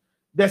else.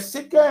 The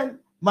second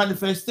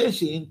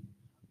manifestation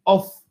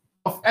of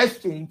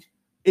exchange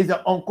is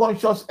the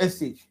unconscious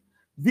exchange.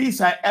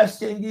 These are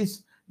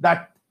exchanges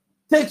that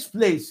takes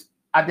place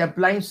at the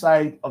blind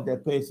side of the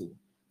person.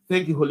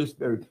 Thank you, Holy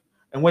Spirit.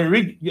 And when you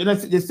read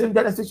the same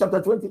Genesis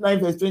chapter 29,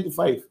 verse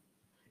 25,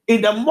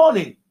 in the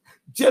morning,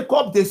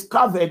 Jacob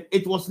discovered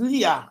it was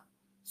Leah.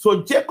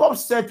 So Jacob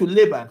said to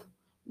Laban,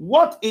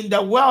 what in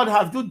the world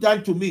have you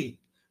done to me?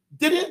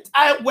 Didn't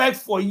I work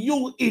for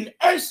you in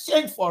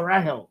exchange for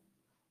Rahel?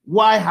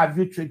 Why have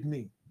you tricked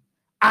me?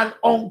 An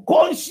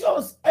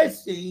unconscious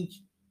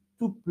exchange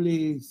took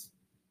place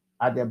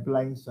at the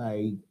blind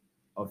side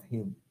of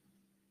him.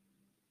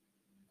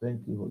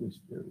 Thank you, Holy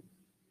Spirit.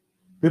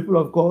 People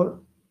of God,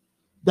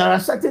 there are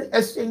certain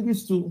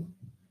exchanges too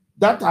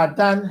that are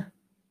done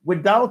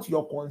without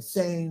your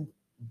consent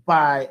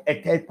by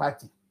a third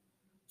party.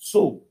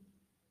 So,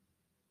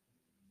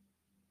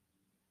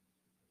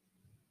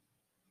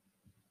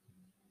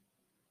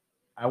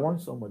 I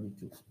want somebody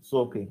to. So,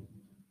 okay,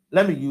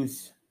 let me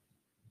use.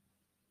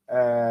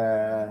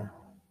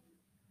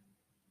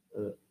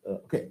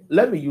 Okay,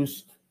 let me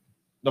use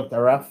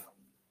Dr. Raf,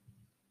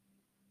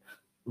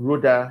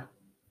 Rhoda,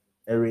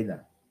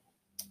 Arena.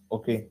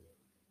 Okay,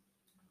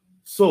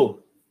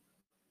 so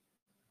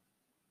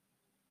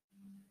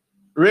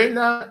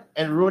Reina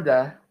and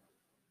Rhoda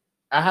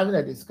are having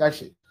a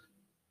discussion,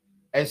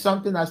 and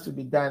something has to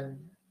be done.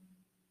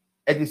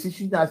 A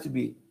decision has to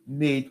be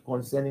made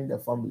concerning the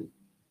family.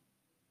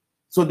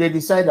 So they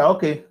decided,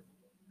 okay,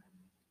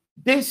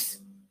 this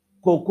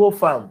cocoa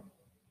farm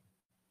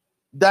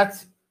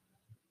that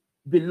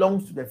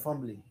belongs to the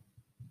family,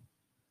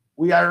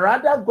 we are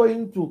rather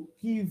going to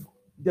give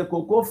the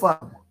cocoa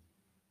farm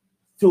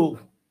to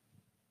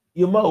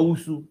Yuma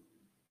Usu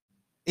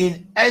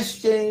in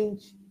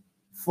exchange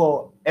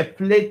for a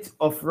plate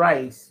of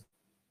rice,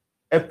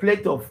 a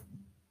plate of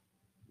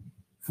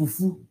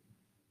fufu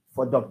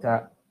for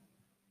Dr.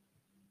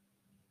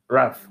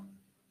 Raf.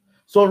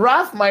 So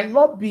Raf might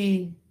not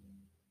be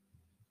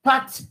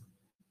part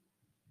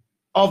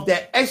of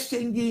the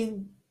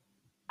exchanging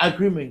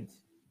agreement.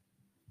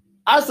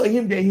 As for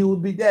him, that he will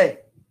be there,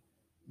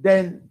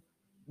 then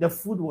the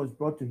food was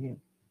brought to him.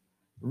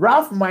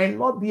 Raf might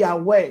not be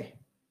aware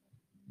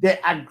the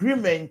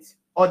agreement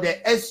or the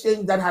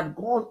exchange that had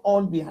gone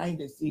on behind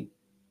the scene.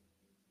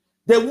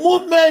 The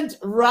moment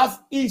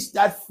Raf eats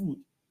that food,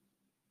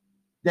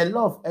 the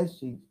law of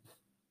exchange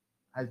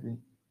has been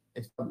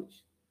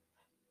established.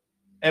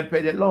 And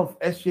per the law of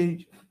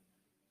exchange,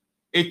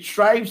 it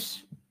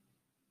thrives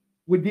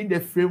within the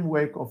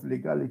framework of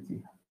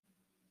legality.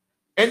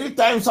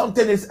 Anytime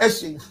something is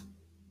exchanged,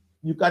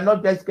 you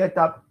cannot just get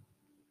up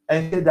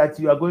and say that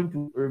you are going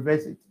to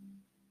reverse it.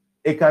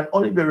 It can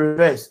only be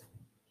reversed.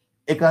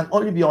 It can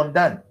only be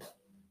undone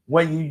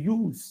when you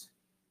use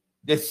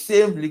the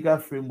same legal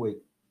framework.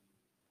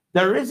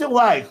 The reason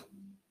why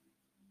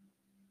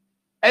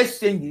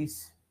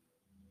exchanges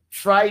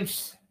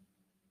thrives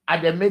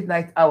at the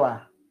midnight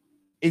hour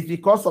is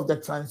because of the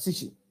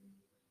transition.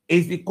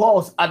 It's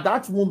because at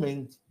that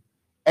moment,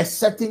 a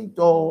certain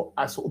door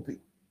has opened.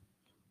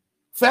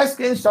 1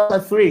 Kings chapter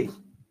 3,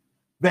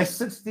 verse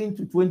 16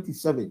 to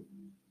 27.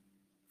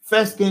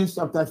 1 Kings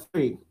chapter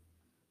 3,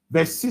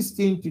 verse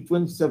 16 to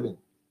 27.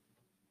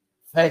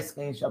 1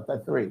 Kings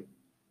chapter 3,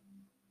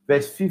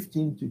 verse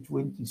 15 to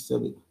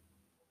 27.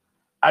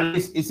 At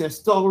least it's a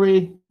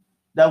story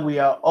that we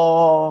are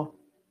all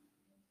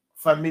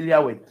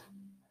familiar with.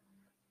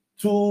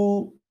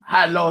 Two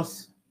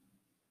harlots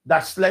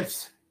that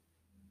slept,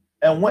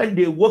 and when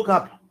they woke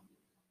up,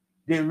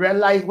 they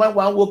realized, when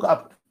one woke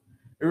up,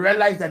 he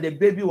realized that the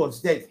baby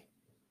was dead.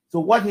 So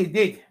what she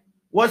did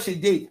was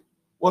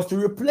to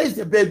replace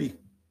the baby,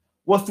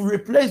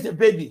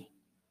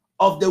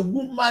 of the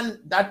woman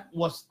that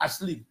was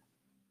asleep.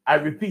 I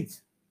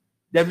repeat,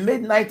 the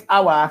midnight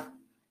hour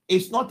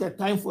is not a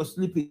time for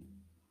sleeping.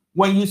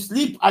 When you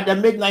sleep at the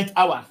midnight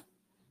hour,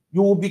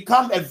 you will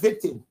become a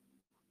victim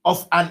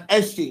of an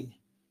exchange.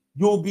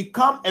 You will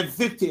become a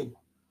victim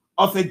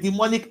of a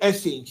demonic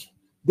exchange.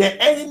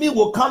 The enemy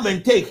will come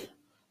and take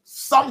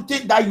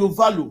something that you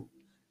value,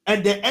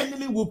 and the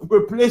enemy will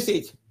replace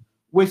it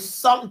with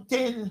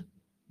something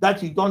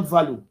that you don't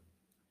value.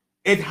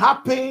 It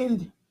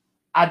happened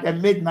at the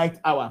midnight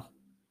hour.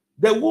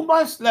 The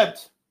woman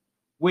slept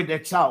with the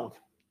child,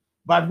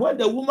 but when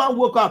the woman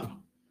woke up,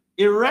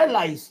 he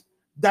realized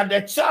that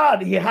the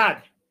child he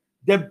had,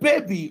 the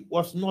baby,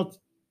 was not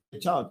the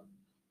child.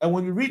 And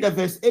when you read the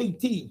verse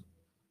 18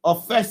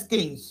 of 1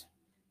 Kings,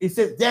 it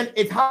says, then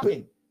it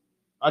happened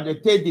on the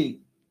third day.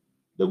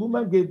 The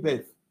woman gave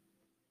birth.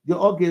 They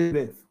all gave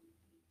birth.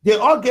 They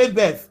all gave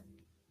birth.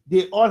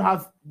 They all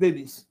have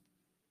babies.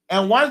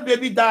 And one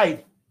baby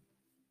died.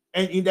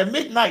 And in the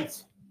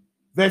midnight,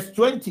 verse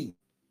 20,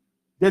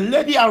 the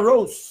lady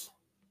arose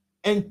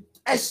and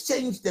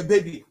exchanged the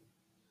baby.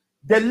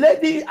 The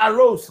lady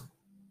arose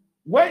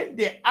when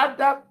the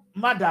other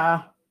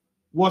mother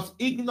was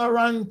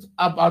ignorant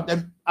about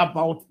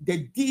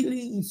the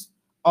dealings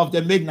of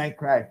the midnight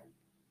cry.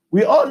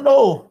 We all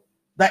know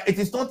that it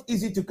is not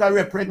easy to carry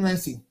a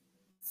pregnancy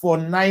for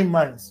 9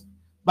 months.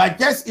 But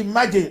just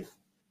imagine,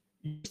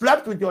 you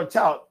slept with your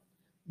child,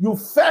 you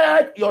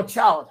fed your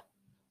child,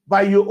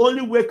 but you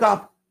only wake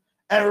up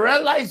and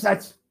realize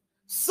that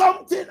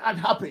something had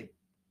happened.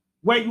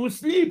 When you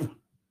sleep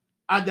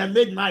at the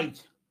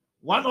midnight,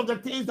 one of the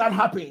things that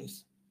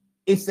happens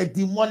is a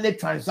demonic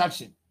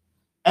transaction.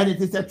 And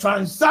it is a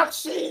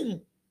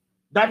transaction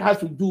that has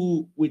to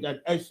do with an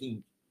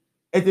exchange.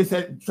 It is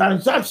a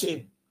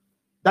transaction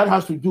that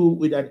has to do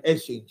with an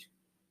exchange.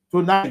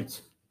 Tonight,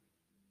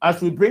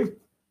 as we bring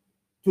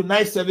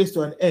tonight's service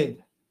to an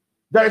end,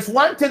 there is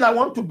one thing I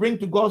want to bring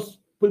to God's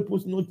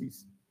people's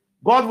notice.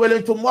 God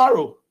willing,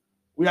 tomorrow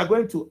we are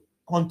going to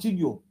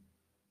continue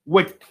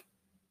with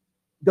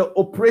the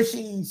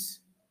operations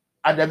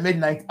at the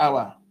midnight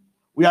hour.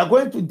 We are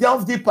going to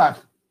delve deeper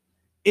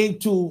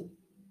into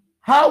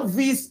how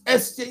these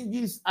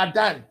exchanges are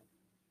done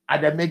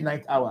at the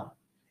midnight hour.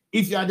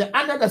 If you are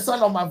under the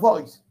sound of my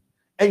voice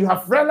and you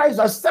have realized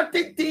that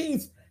certain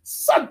things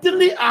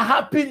suddenly are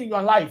happening in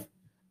your life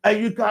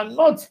and you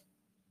cannot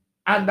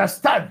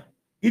understand,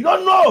 you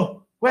don't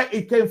know where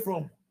it came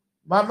from.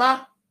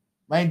 Mama,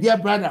 my dear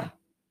brother,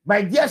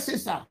 my dear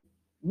sister,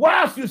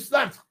 whilst you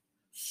slept,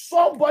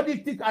 somebody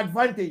took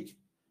advantage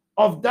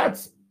of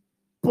that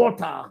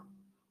portal,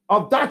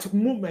 of that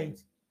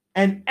movement,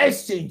 and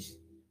exchange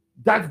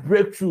that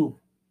breakthrough,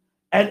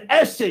 and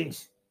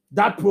exchange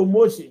that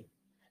promotion,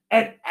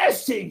 and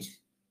exchange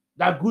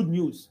that good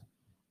news.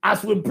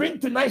 As we bring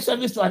tonight's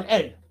service to an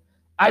end,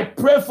 I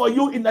pray for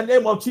you in the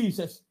name of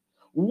Jesus.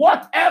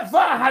 Whatever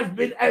has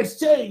been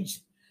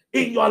exchanged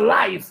in your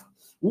life,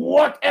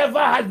 whatever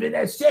has been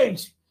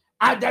exchanged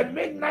at the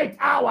midnight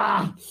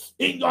hour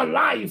in your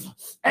life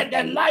and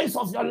the lives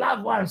of your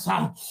loved ones,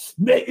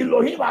 may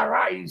Elohim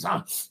arise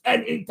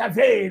and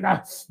intervene.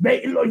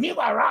 May Elohim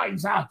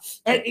arise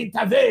and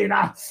intervene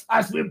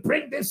as we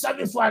bring this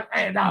service to an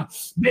end.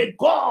 May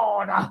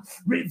God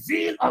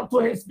reveal unto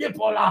his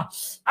people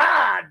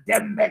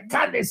the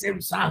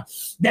mechanisms,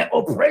 the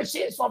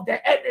operations of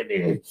the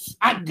enemy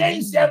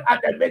against them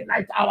at the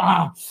midnight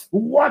hour.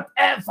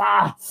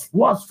 Whatever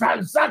was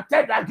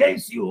transacted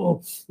against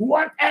you,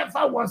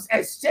 whatever was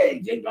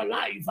exchanged in your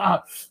life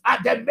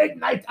at the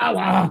midnight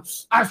hour,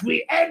 as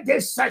we end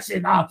this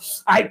session,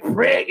 I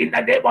pray in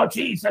the name of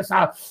Jesus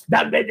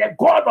that may the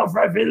God of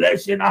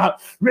revelation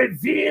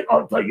reveal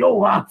unto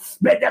you.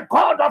 May the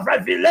God of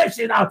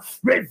revelation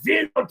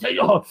reveal unto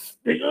you.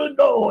 Do you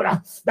know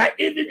that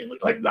even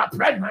when you are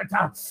pregnant,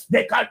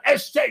 they can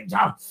exchange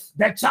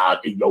the child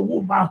in your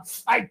womb?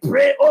 I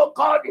pray, oh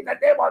God, in the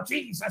name of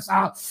Jesus,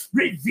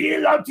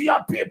 reveal unto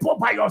your people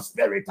by your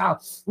spirit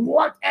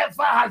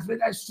whatever has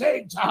been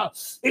exchanged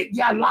in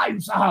their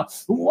lives,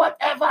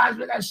 whatever has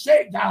been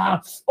exchanged,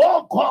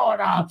 oh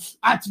God,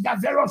 at their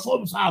various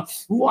homes,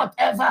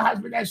 whatever has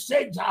been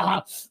exchanged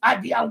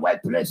at their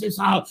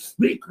workplaces,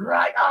 we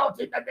cry out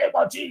in the name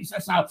of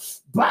Jesus,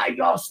 by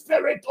your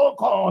spirit, oh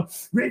God,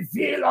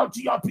 reveal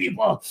unto your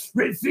people,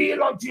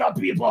 reveal unto your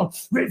people,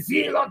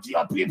 reveal unto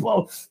your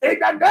people, in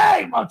the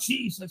name of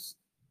Jesus.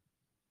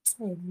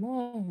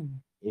 Amen.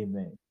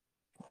 Amen.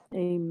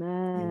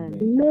 Amen.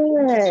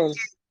 Amen.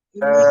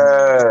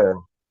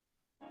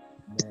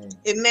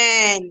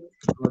 Amen.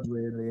 God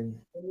willing,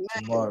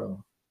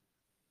 tomorrow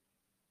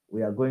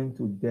we are going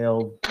to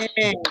delve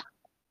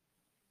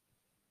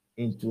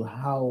into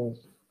how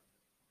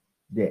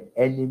the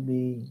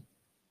enemy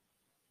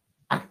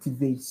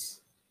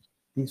activates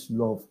this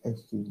law of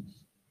exchange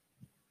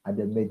at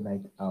the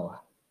midnight hour.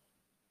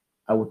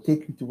 I will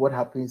take you to what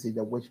happens in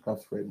the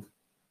witchcraft realm.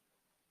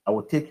 I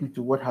will take you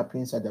to what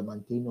happens at the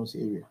mountainous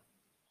area.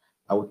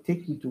 I will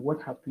take you to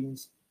what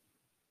happens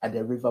at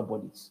the river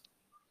bodies,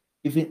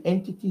 even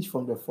entities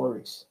from the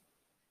forest,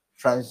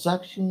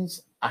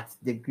 transactions at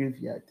the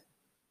graveyard,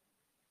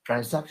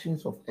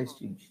 transactions of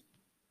exchange.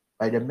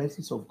 By the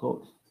mercies of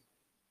God,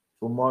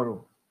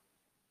 tomorrow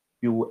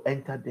you will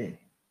enter there,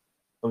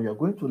 and we are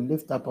going to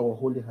lift up our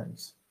holy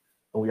hands,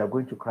 and we are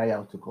going to cry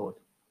out to God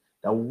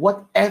that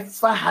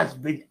whatever has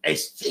been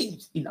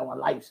exchanged in our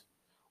lives,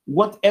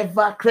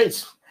 whatever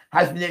grace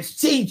has been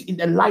exchanged in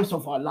the lives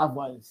of our loved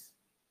ones,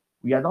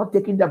 we are not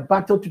taking the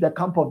battle to the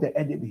camp of the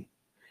enemy,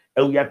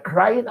 and we are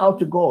crying out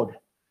to God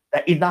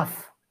that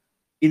enough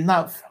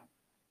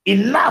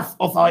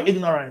of our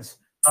ignorance.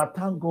 I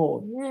thank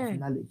God for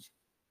knowledge.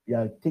 We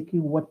are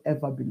taking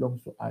whatever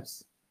belongs to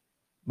us.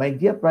 My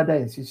dear brother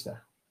and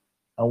sister,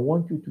 I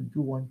want you to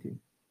do one thing.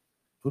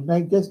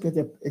 Tonight, just get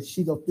a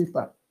sheet of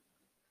paper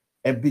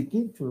and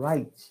begin to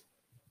write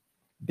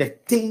the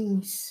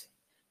things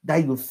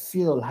that you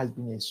feel has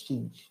been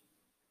exchanged.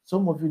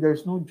 Some of you, there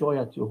is no joy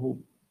at your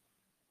home,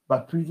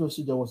 but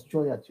previously there was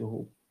joy at your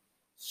home.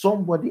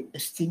 Somebody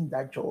exchanged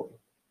that joy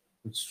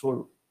with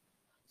sorrow.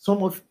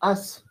 Some of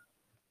us,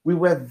 we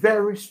were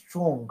very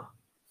strong,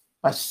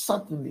 but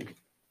suddenly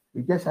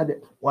we just had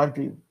one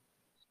dream.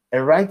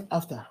 And right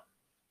after,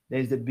 there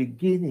is the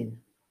beginning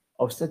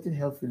of certain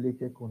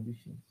health-related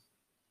conditions.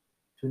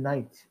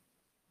 Tonight,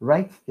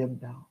 write them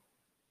down.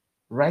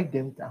 Write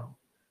them down.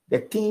 The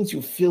things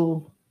you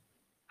feel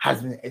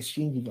has been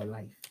exchanged in your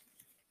life.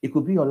 It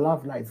could be your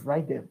love life.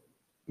 Write them.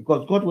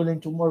 Because God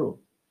willing, tomorrow,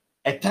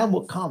 a time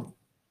will come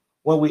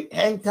when we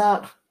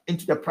enter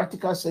into the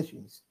practical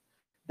sessions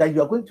that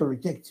you are going to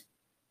reject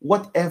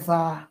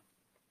whatever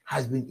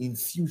has been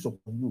infused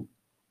upon you,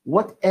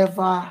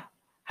 whatever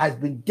has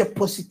been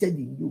deposited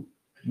in you.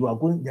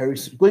 There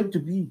is going to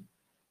be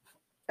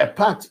a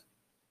part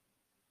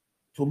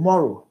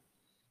tomorrow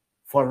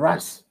for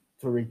us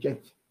to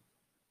reject.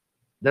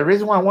 The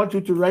reason why I want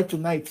you to write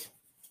tonight,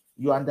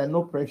 you're under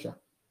no pressure.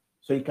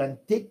 So you can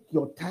take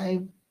your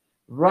time,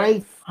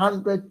 write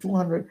 100,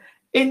 200,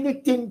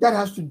 anything that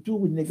has to do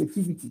with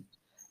negativity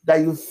that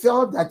you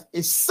felt that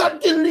is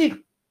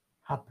suddenly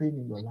happening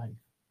in your life.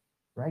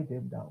 Write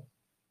them down.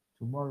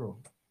 Tomorrow,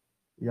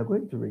 we are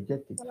going to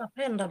reject it.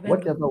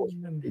 Whatever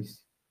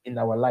is in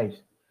our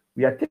lives,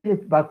 we are taking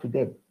it back to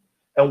them.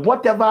 And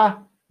whatever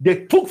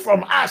they took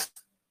from us,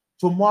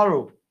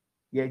 tomorrow,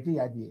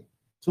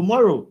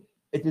 tomorrow,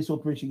 it is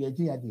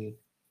Operation.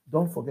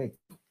 Don't forget,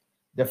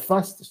 the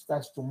fast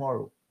starts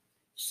tomorrow,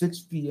 6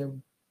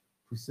 p.m.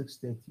 to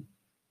 6:30.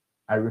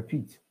 I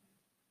repeat,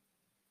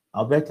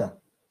 Alberta,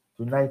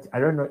 tonight, I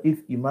don't know if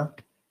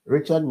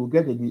Richard will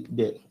get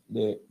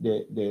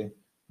the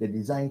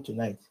design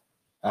tonight.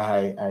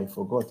 I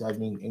forgot. I've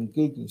been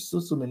engaged in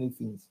so many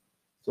things,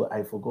 so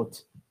I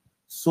forgot.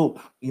 So,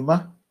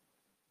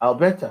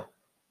 Alberta,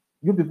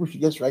 you people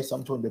should just write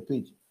something on the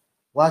page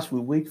whilst we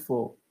wait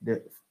for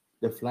the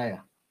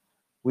flyer.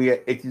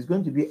 It is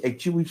going to be a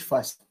Jewish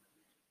fast.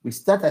 We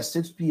start at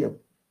 6 p.m.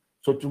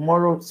 So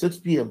tomorrow, 6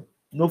 p.m.,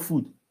 no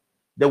food.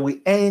 Then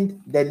we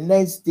end the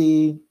next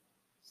day,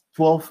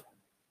 12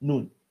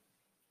 noon.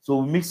 So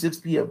we meet 6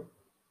 p.m.,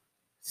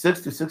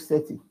 6 to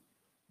 6:30.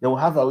 Then we'll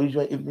have our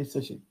usual evening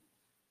session,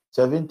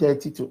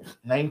 7:30 to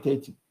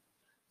 9:30,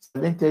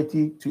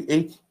 7:30 to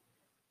 8,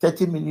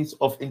 30 minutes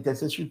of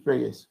intercessory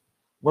prayers.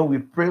 When we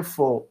pray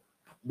for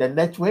the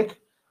network,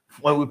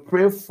 when we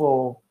pray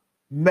for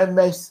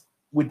members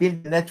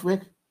within the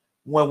network,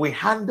 when we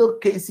handle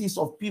cases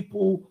of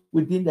people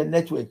within the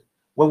network,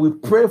 when we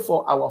pray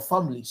for our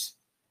families,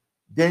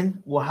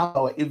 then we'll have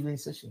our evening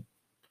session.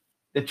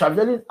 The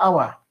traveling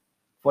hour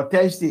for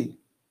Thursday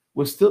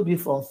will still be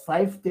from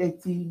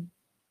 5:30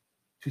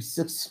 to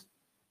 6.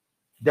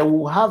 Then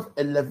we'll have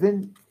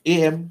 11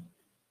 a.m.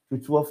 to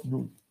 12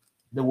 noon.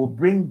 Then we'll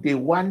bring day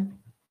 1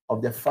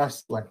 of the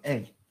fast to an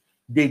end.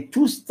 Day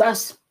 2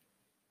 starts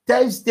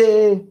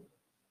Thursday,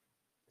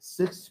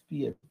 6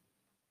 p.m.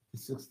 to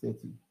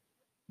 6:30.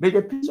 May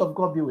the peace of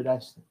God be with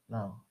us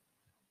now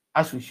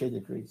as we share the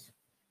grace.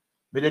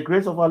 May the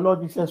grace of our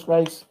Lord Jesus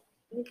Christ,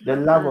 the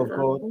love of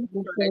God,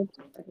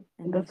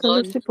 and the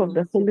fellowship of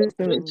the Holy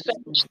Spirit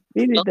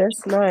be with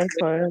us now and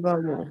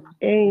forevermore.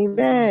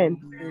 Amen.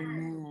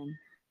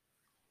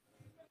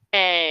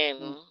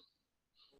 Amen.